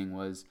happening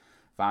was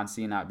Von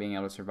C not being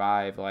able to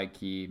survive like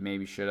he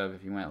maybe should have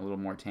if he went a little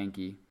more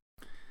tanky.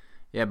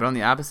 Yeah, but on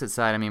the opposite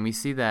side, I mean, we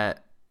see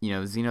that,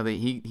 Xeno,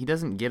 he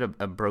doesn't get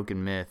a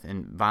broken myth,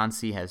 and Von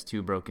C has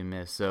 2 broken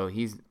myths, so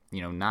he's,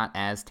 not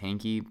as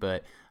tanky,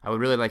 but I would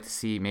really like to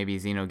see maybe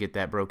Xeno get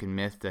that broken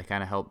myth to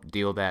kind of help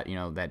deal that,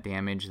 that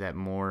damage, that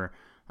more,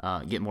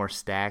 get more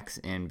stacks,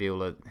 and be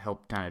able to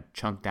help kind of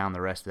chunk down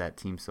the rest of that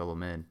team solo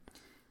mid.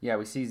 Yeah,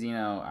 we see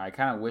Xeno. I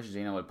kind of wish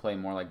Xeno would play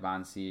more like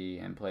Von C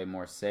and play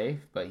more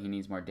safe, but he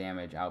needs more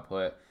damage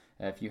output.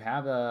 If you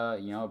have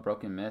a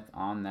broken myth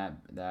on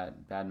that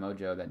bad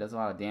mojo, that does a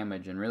lot of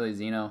damage. And really,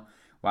 Xeno,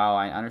 while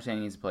I understand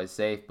he needs to play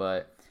safe,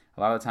 but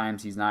a lot of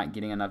times he's not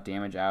getting enough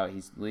damage out.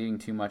 He's leaving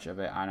too much of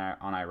it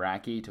on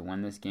Iraqi to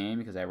win this game,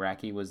 because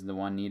Iraqi was the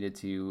one needed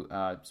to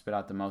spit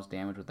out the most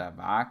damage with that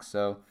Vox.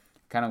 So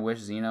kind of wish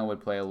Xeno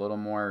would play a little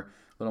more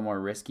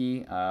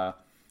risky.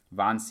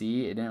 Von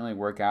C, it didn't really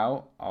work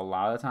out a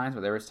lot of the times,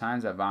 but there was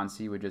times that Von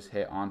C would just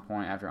hit on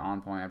point after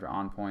on point after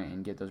on point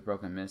and get those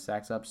broken miss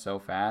stacks up so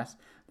fast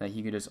that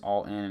he could just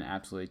all in and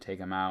absolutely take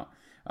them out.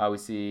 We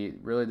see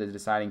really the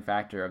deciding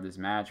factor of this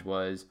match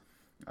was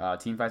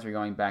team fights were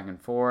going back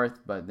and forth,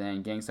 but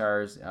then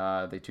Gangstars,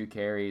 the 2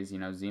 carries,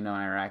 Xeno and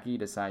Iraqi,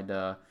 decide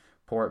to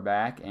pour it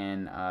back,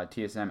 and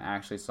TSM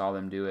actually saw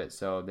them do it.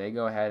 So they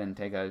go ahead and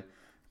take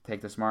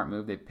the smart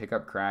move. They pick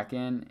up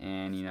Kraken,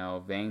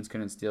 and Veins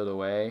couldn't steal it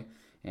away.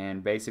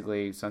 And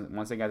basically,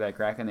 once they got that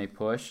Kraken, they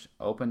pushed,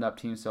 opened up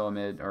Team Solo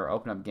Mid, or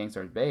opened up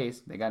Gangstar's base.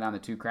 They got down the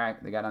 2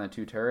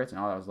 turrets, and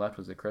all that was left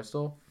was the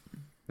crystal.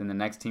 Then the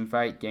next team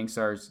fight,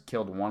 Gangstars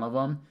killed one of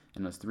them,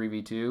 and it was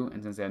 3v2.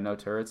 And since they had no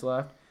turrets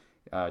left,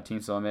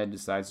 Team Solo Mid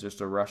decides just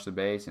to rush the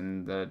base,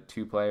 and the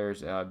 2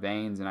 players,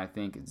 Veins and I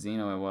think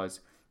Xeno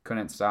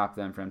couldn't stop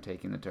them from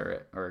taking the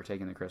turret or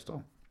taking the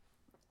crystal.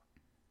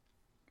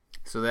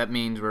 So that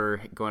means we're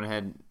going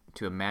ahead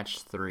to a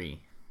match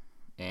 3.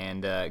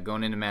 And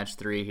going into match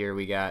 3 here,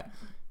 we got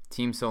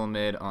Team Solo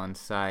Mid on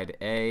side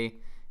A,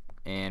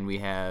 and we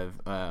have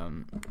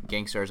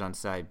Gangstars on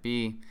side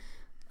B.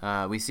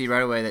 We see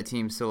right away that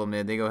Team Solo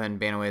Mid, they go ahead and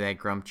ban away that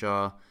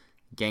Grumpjaw.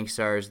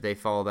 Gangstars, they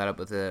follow that up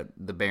with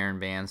the Baron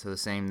ban, so the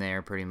same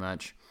there pretty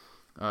much.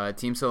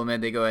 Team Solo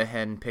Mid, they go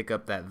ahead and pick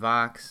up that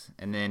Vox,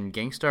 and then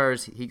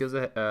Gangstars, he goes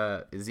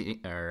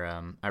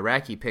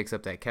Iraqi picks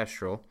up that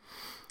Kestrel.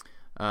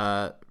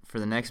 For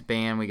the next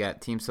ban, we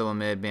got Team Solo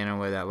Mid banning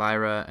away that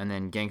Lyra, and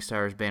then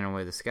Gangstars banning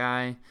away the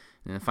Sky.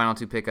 And the final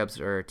 2 pickups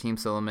are Team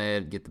Solo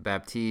Mid get the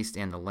Baptiste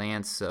and the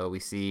Lance, so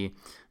we see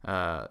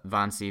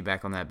Von C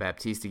back on that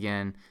Baptiste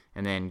again.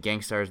 And then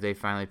Gangstars, they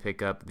finally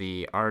pick up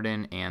the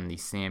Arden and the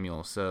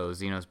Samuel, so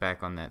Xeno's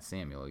back on that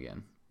Samuel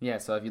again. Yeah,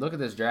 so if you look at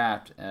this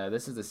draft,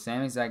 this is the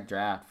same exact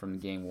draft from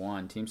game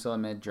 1. Team Solo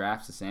Mid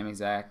drafts the same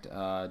exact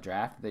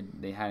draft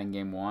they had in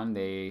game 1.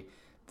 They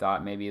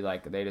thought maybe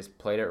they just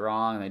played it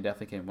wrong, and they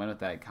definitely can win with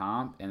that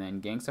comp. And then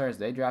Gangstars,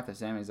 they draft the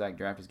same exact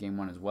draft as game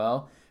 1 as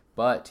well.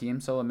 But Team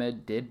Solo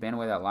Mid did ban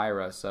away that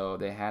Lyra, so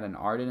they had an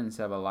Arden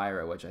instead of a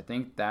Lyra, which I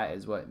think that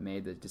is what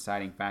made the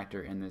deciding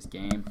factor in this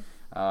game.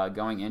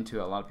 Going into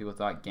it, a lot of people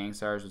thought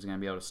Gangstars was going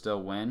to be able to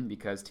still win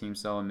because Team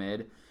Solo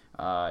Mid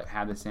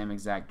had the same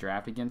exact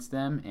draft against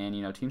them.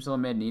 And, Team Solo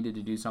Mid needed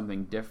to do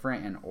something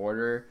different in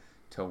order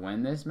to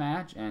win this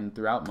match, and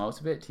throughout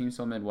most of it, Team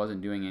Solo Mid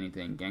wasn't doing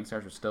anything.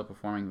 Gangstars were still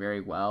performing very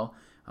well.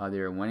 They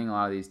were winning a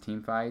lot of these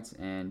team fights,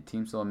 and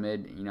Team Solo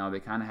Mid, they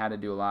kind of had to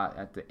do a lot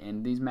at the end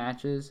of these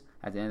matches,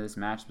 at the end of this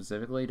match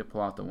specifically, to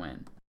pull out the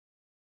win.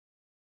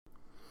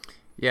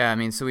 Yeah, I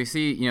mean, so we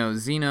see,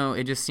 Xeno,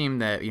 it just seemed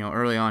that,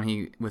 early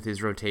on, with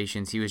his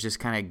rotations, he was just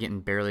kind of getting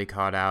barely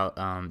caught out.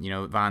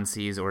 Von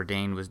C's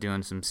Ordained was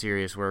doing some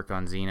serious work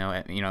on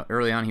Xeno.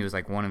 Early on, he was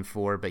like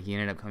 1-4, but he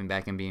ended up coming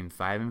back and being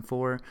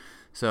 5-4.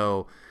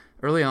 So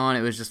early on,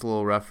 it was just a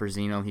little rough for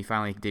Xeno. He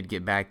finally did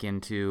get back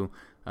into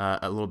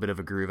a little bit of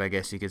a groove, I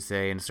guess you could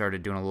say, and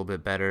started doing a little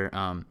bit better.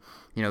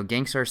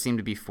 Gangstar seemed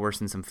to be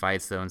forcing some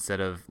fights, though, instead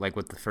of like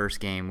with the first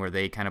game where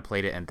they kind of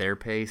played it at their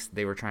pace.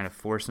 They were trying to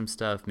force some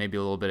stuff, maybe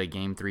a little bit of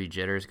Game 3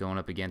 jitters going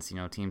up against,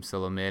 Team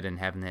Solo Mid and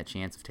having that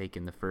chance of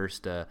taking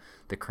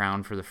the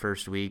crown for the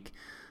first week.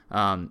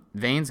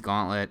 Vane's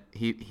gauntlet,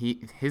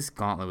 his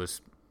gauntlet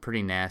was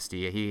pretty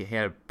nasty. He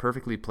had a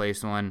perfectly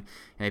placed one, and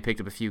they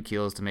picked up a few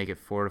kills to make it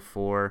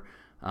 4-4.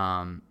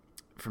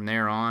 From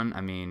there on,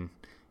 I mean,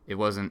 it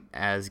wasn't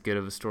as good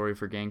of a story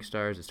for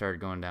Gangstars. It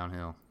started going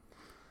downhill.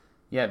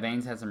 Yeah,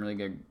 Vane's had some really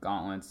good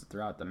gauntlets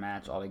throughout the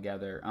match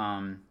altogether.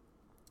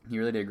 He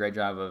really did a great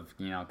job of,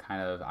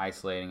 kind of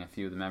isolating a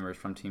few of the members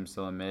from Team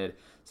Solo Mid.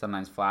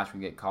 Sometimes Flash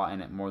would get caught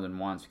in it more than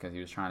once because he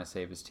was trying to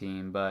save his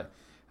team. But,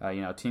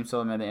 Team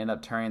Solo Mid, they end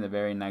up turning the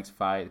very next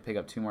fight. They pick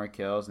up 2 more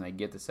kills, and they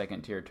get the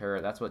second-tier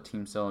turret. That's what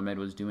Team Solo Mid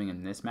was doing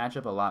in this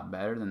matchup a lot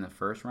better than the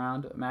first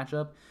round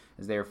matchup,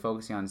 as they were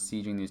focusing on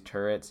sieging these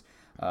turrets.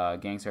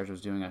 Gangstars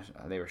was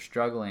they were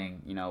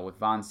struggling, with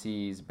Von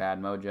C's bad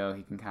mojo.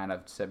 He can kind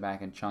of sit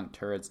back and chunk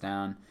turrets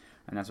down,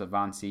 and that's what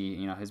Von C,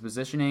 his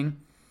positioning.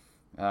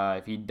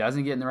 If he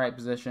doesn't get in the right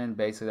position,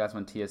 basically that's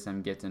when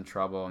TSM gets in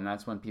trouble, and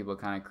that's when people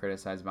kind of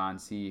criticize Von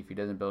C. If he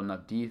doesn't build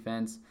enough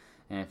defense,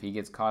 and if he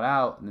gets caught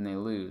out, then they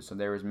lose. So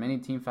there was many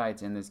team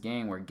fights in this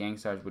game where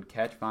Gangstars would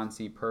catch Von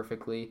C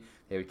perfectly.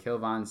 They would kill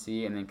Von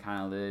C and then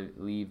kind of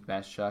leave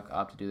Best Chuck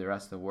up to do the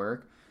rest of the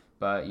work.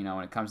 But, when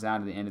it comes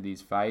down to the end of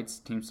these fights,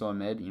 Team Solo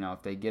Mid,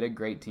 if they get a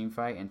great team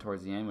fight, and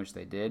towards the end, which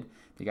they did,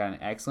 they got an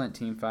excellent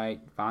team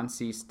fight. Von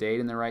C stayed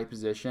in the right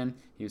position.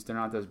 He was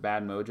throwing out those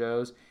bad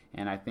mojos,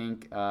 and I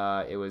think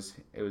it was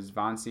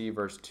Von C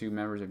versus 2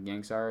 members of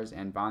Gangstars,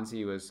 and Von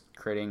C was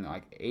creating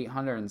like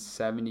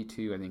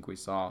 872, I think we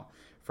saw,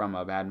 from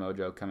a bad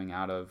mojo coming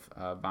out of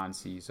Von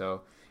C.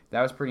 So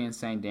that was pretty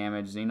insane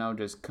damage. Xeno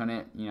just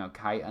couldn't,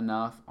 kite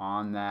enough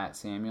on that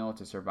Samuel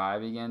to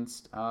survive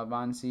against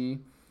Von C.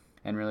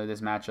 And really, this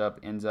matchup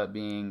ends up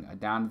being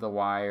down to the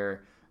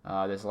wire.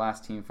 This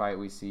last team fight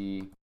we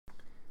see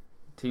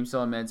Team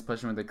Solo Mid's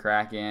pushing with the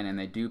Kraken, and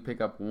they do pick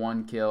up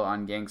 1 kill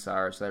on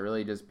Gangstar. So that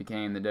really just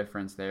became the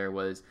difference there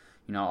was,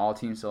 all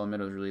Team Solo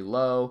Mid was really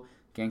low.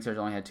 Gangstars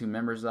only had 2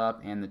 members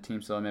up, and the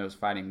Team Solo Mid was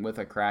fighting with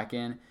a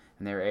Kraken,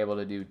 and they were able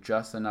to do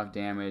just enough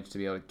damage to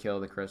be able to kill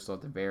the Crystal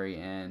at the very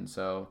end.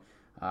 So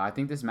I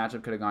think this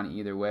matchup could have gone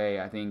either way.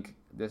 I think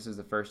this is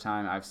the first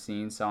time I've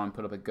seen someone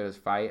put up a good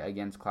fight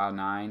against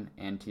Cloud9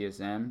 and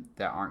TSM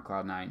that aren't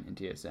Cloud9 and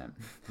TSM.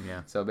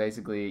 Yeah. So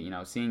basically,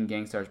 seeing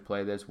Gangstars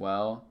play this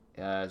well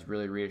is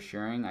really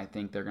reassuring. I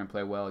think they're going to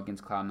play well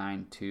against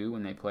Cloud9 too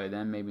when they play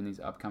them, maybe in these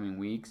upcoming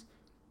weeks.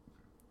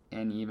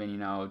 And even,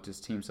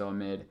 just Team Solo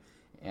Mid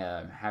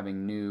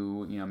having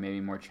new, maybe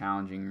more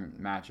challenging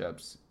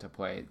matchups to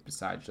play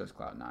besides just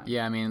Cloud9.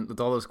 Yeah, I mean, with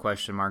all those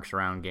question marks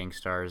around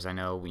Gangstars, I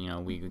know,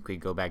 we could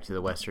go back to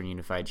the Western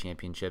Unified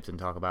Championships and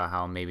talk about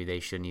how maybe they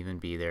shouldn't even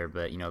be there,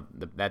 but,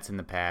 that's in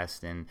the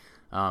past, and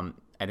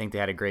I think they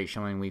had a great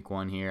showing week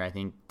 1 here. I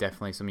think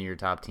definitely some of your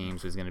top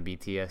teams was going to be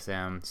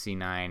TSM,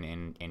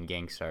 C9, and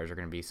Gangstars are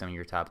going to be some of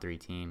your top 3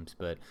 teams,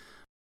 but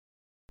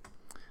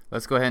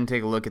let's go ahead and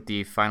take a look at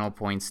the final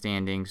point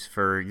standings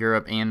for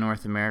Europe and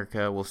North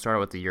America. We'll start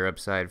with the Europe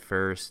side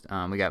first.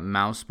 We got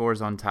Mouse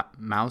Sports on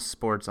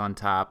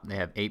top. They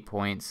have 8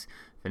 points.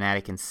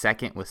 Fnatic in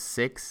second with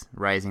 6.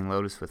 Rising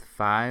Lotus with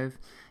 5.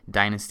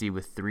 Dynasty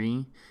with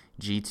 3.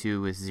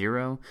 G2 with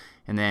 0.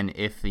 And then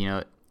if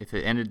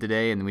it ended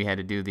today and we had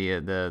to do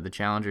the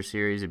Challenger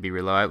Series, it'd be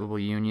Reliable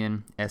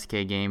Union, SK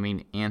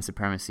Gaming, and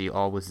Supremacy,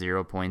 all with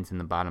 0 points in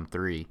the bottom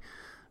 3.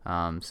 So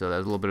that was a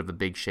little bit of a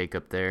big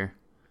shakeup there.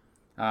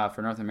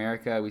 For North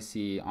America, we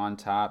see on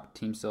top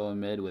Team Solo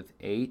Mid with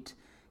 8,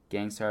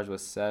 Gangstars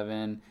with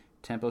 7,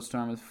 Tempo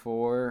Storm with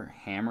 4,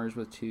 Hammers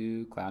with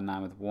 2,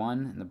 Cloud9 with 1.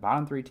 And the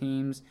bottom 3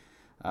 teams,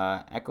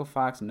 Echo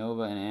Fox,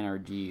 Nova, and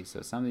NRG. So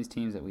some of these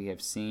teams that we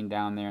have seen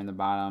down there in the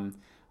bottom,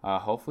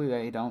 hopefully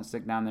they don't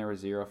stick down there with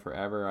 0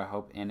 forever. I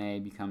hope NA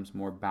becomes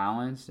more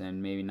balanced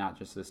and maybe not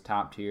just this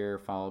top tier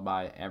followed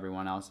by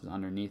everyone else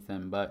underneath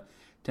them. But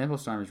Tempo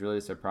Storm is really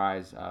a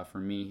surprise for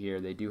me here.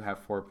 They do have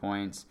 4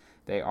 points.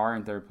 They are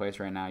in 3rd place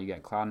right now. You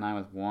got Cloud9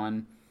 with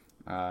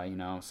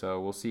 1,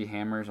 so we'll see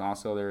Hammers.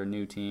 Also, they're a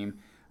new team.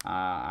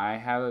 I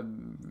have a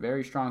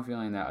very strong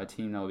feeling that a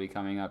team that will be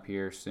coming up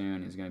here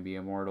soon is going to be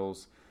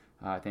Immortals.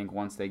 I think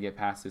once they get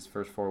past this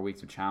first 4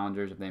 weeks of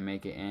Challengers, if they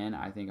make it in,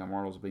 I think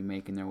Immortals will be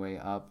making their way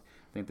up.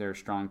 I think they're a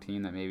strong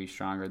team that may be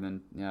stronger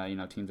than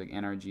teams like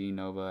NRG,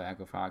 Nova,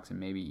 Echo Fox, and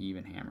maybe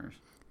even Hammers.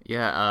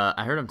 Yeah,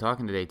 I heard him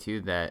talking today, too,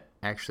 that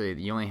actually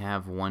you only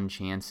have 1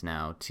 chance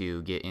now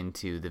to get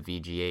into the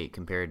VG8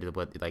 compared to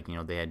what,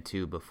 they had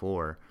 2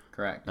 before.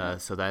 Correct.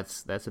 So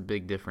that's a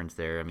big difference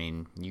there. I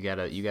mean, you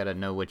gotta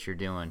know what you're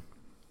doing.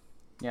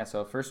 Yeah,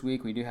 so first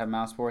week we do have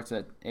Mouse Sports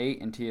at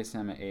 8 and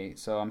TSM at 8.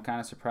 So I'm kind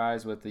of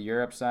surprised with the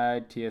Europe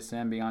side,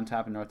 TSM being on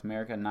top in North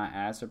America, not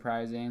as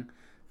surprising.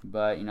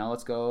 But,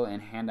 let's go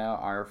and hand out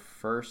our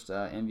first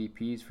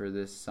MVPs for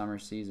this summer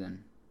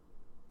season.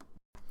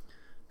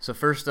 So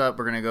first up,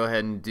 we're going to go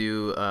ahead and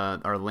do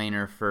our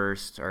laner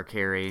first, our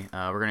carry.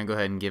 We're going to go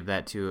ahead and give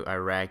that to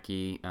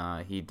Iraqi.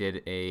 He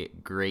did a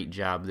great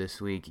job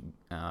this week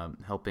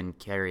helping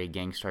carry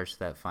Gangstars to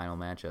that final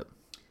matchup.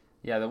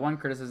 Yeah, the one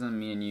criticism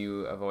me and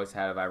you have always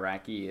had of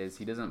Iraqi is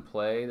he doesn't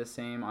play the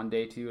same on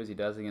day 2 as he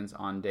does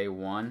on day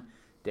 1.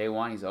 Day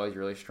 1, he's always a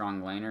really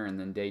strong laner, and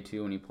then day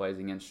 2, when he plays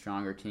against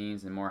stronger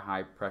teams and more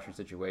high-pressure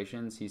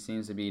situations, he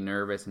seems to be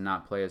nervous and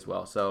not play as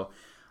well. So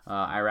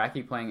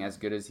Iraqi playing as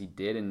good as he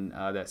did in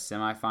that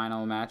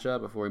semifinal matchup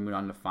before he moved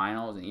on to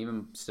finals, and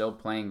even still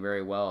playing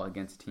very well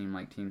against a team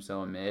like Team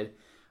Soa Mid.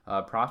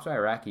 Props to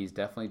Iraqi. He's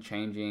definitely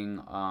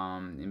changing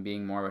and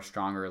being more of a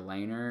stronger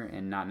laner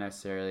and not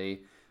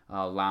necessarily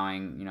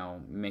allowing,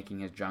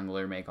 making his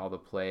jungler make all the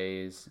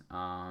plays.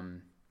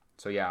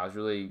 So yeah,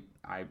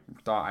 I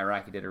thought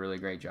Iraqi did a really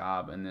great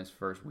job in this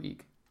first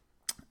week.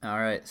 All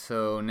right,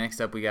 so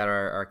next up we got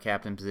our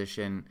captain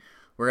position.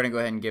 We're going to go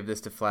ahead and give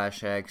this to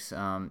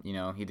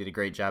FlashX. He did a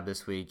great job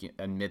this week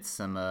amidst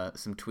some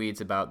tweets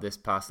about this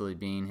possibly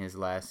being his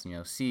last,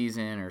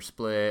 season or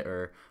split,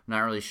 or I'm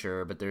not really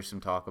sure, but there's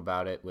some talk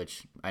about it,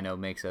 which I know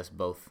makes us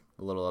both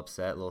a little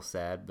upset, a little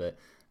sad, but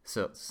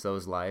so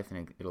is life,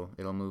 and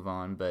it'll move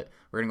on. But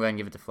we're going to go ahead and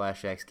give it to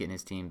FlashX, getting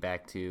his team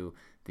back to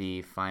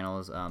the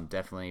finals,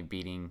 definitely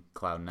beating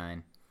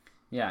Cloud9.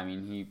 Yeah, I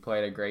mean, he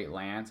played a great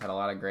Lance, had a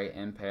lot of great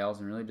impales,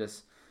 and really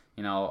just,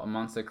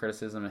 amongst the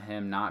criticism of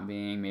him not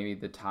being maybe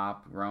the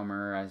top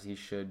roamer as he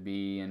should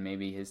be, and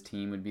maybe his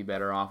team would be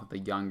better off with a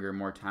younger,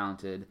 more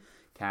talented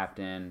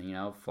captain.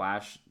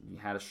 Flash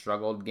had a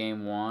struggled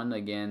game 1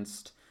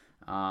 against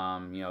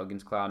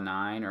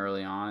Cloud9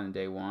 early on in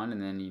day 1,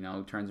 and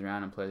then, turns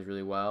around and plays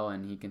really well,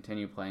 and he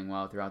continued playing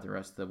well throughout the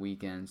rest of the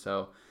weekend.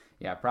 So,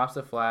 yeah, props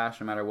to Flash,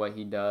 no matter what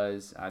he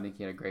does. I think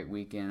he had a great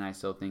weekend. I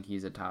still think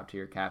he's a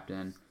top-tier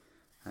captain.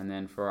 And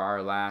then for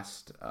our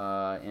last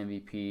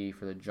MVP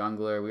for the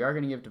jungler, we are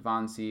going to give to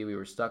Vansi. We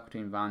were stuck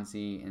between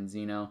Vansi and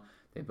Zeno.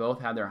 They both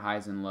had their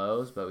highs and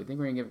lows, but we think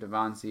we're going to give it to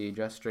Vansi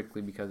just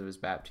strictly because of his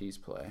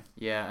Baptiste play.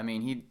 Yeah, I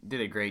mean, he did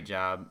a great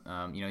job.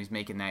 He's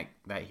making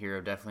that hero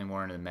definitely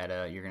more into the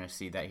meta. You're going to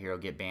see that hero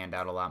get banned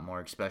out a lot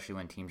more, especially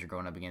when teams are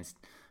going up against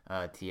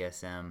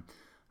TSM.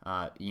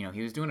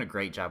 He was doing a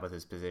great job with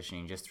his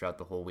positioning just throughout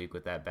the whole week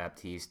with that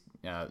Baptiste.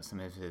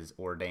 Some of his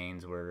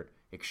Ordains were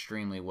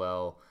extremely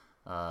well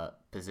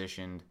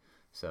positioned,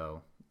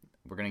 so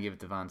we're gonna give it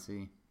to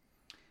Vansi.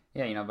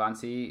 Yeah,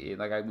 Vansi,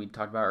 like we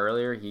talked about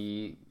earlier,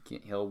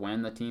 he'll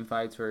win the team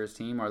fights for his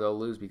team, or they'll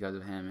lose because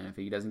of him. And if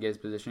he doesn't get his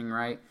positioning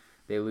right,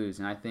 they lose.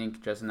 And I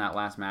think just in that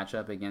last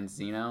matchup against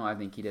Zeno, I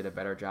think he did a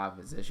better job of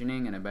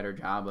positioning and a better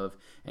job of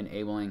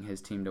enabling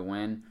his team to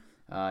win.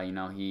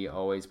 He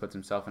always puts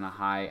himself in a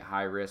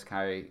high risk,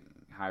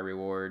 high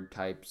reward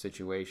type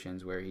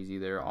situations where he's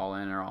either all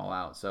in or all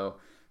out. So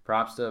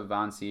props to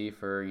Vansi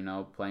for,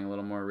 playing a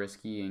little more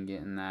risky and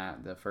getting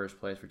the first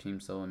place for Team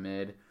Soa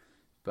Mid.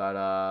 But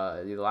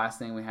the last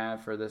thing we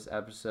have for this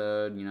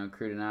episode,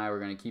 Crude and I, we're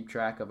going to keep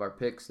track of our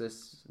picks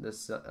this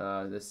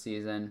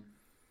season.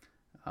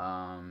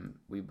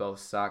 We both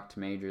sucked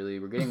majorly.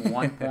 We're getting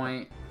 1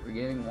 point. We're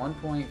getting 1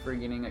 point for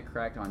getting it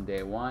correct on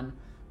day 1.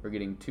 We're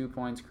getting 2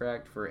 points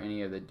correct for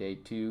any of the day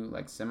 2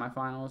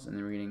 semifinals, and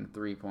then we're getting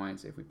 3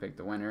 points if we pick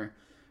the winner.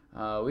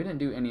 We didn't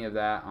do any of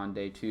that on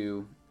day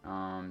 2.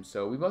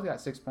 So we both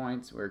got 6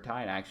 points. We're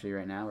tied actually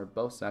right now. We're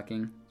both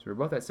sucking. So we're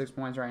both at 6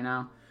 points right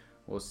now.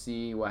 We'll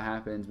see what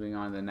happens moving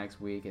on to the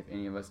next week, if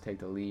any of us take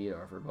the lead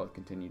or if we both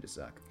continue to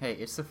suck. Hey,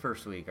 it's the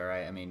first week, all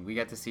right? I mean, we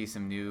got to see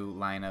some new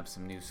lineups,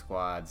 some new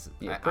squads.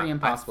 Yeah, pretty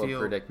impossible to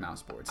predict Mouse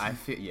Sports.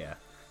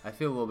 I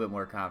feel a little bit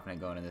more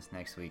confident going into this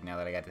next week now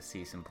that I got to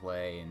see some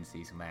play and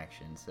see some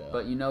action. So,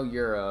 but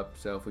Europe,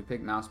 so if we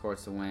pick Mouse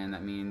Sports to win,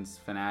 that means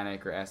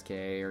Fnatic or SK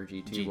or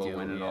G2 will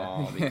win it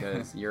all,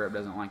 because Europe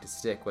doesn't like to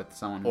stick with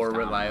someone who's or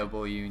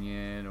Reliable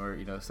Union, or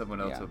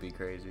someone else will be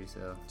crazy.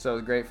 So it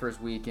was a great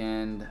first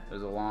weekend. It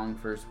was a long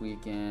first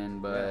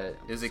weekend, but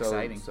it was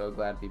exciting. So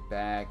glad to be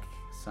back.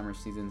 Summer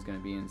season's going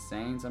to be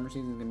insane. Summer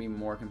season's going to be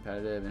more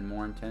competitive and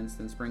more intense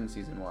than spring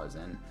season was,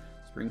 and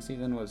spring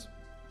season was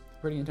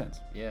pretty intense.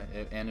 Yeah,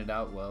 it ended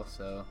out well,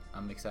 so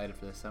I'm excited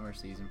for the summer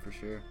season for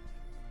sure.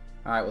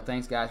 All right, well,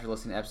 thanks, guys, for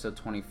listening to episode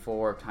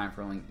 24 of Time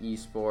for Rolling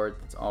Esports.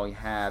 That's all we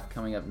have.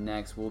 Coming up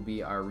next will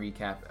be our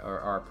recap,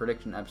 or our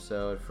prediction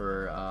episode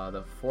for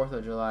the 4th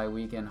of July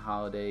weekend.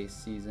 Holiday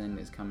season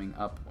is coming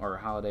up, or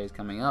holiday is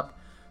coming up,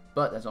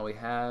 but that's all we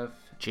have.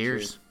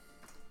 Cheers.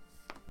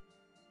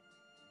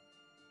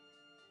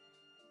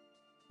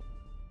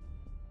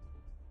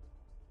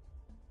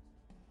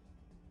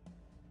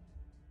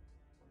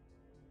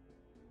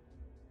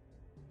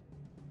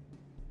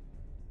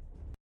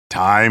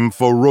 Time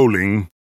for rolling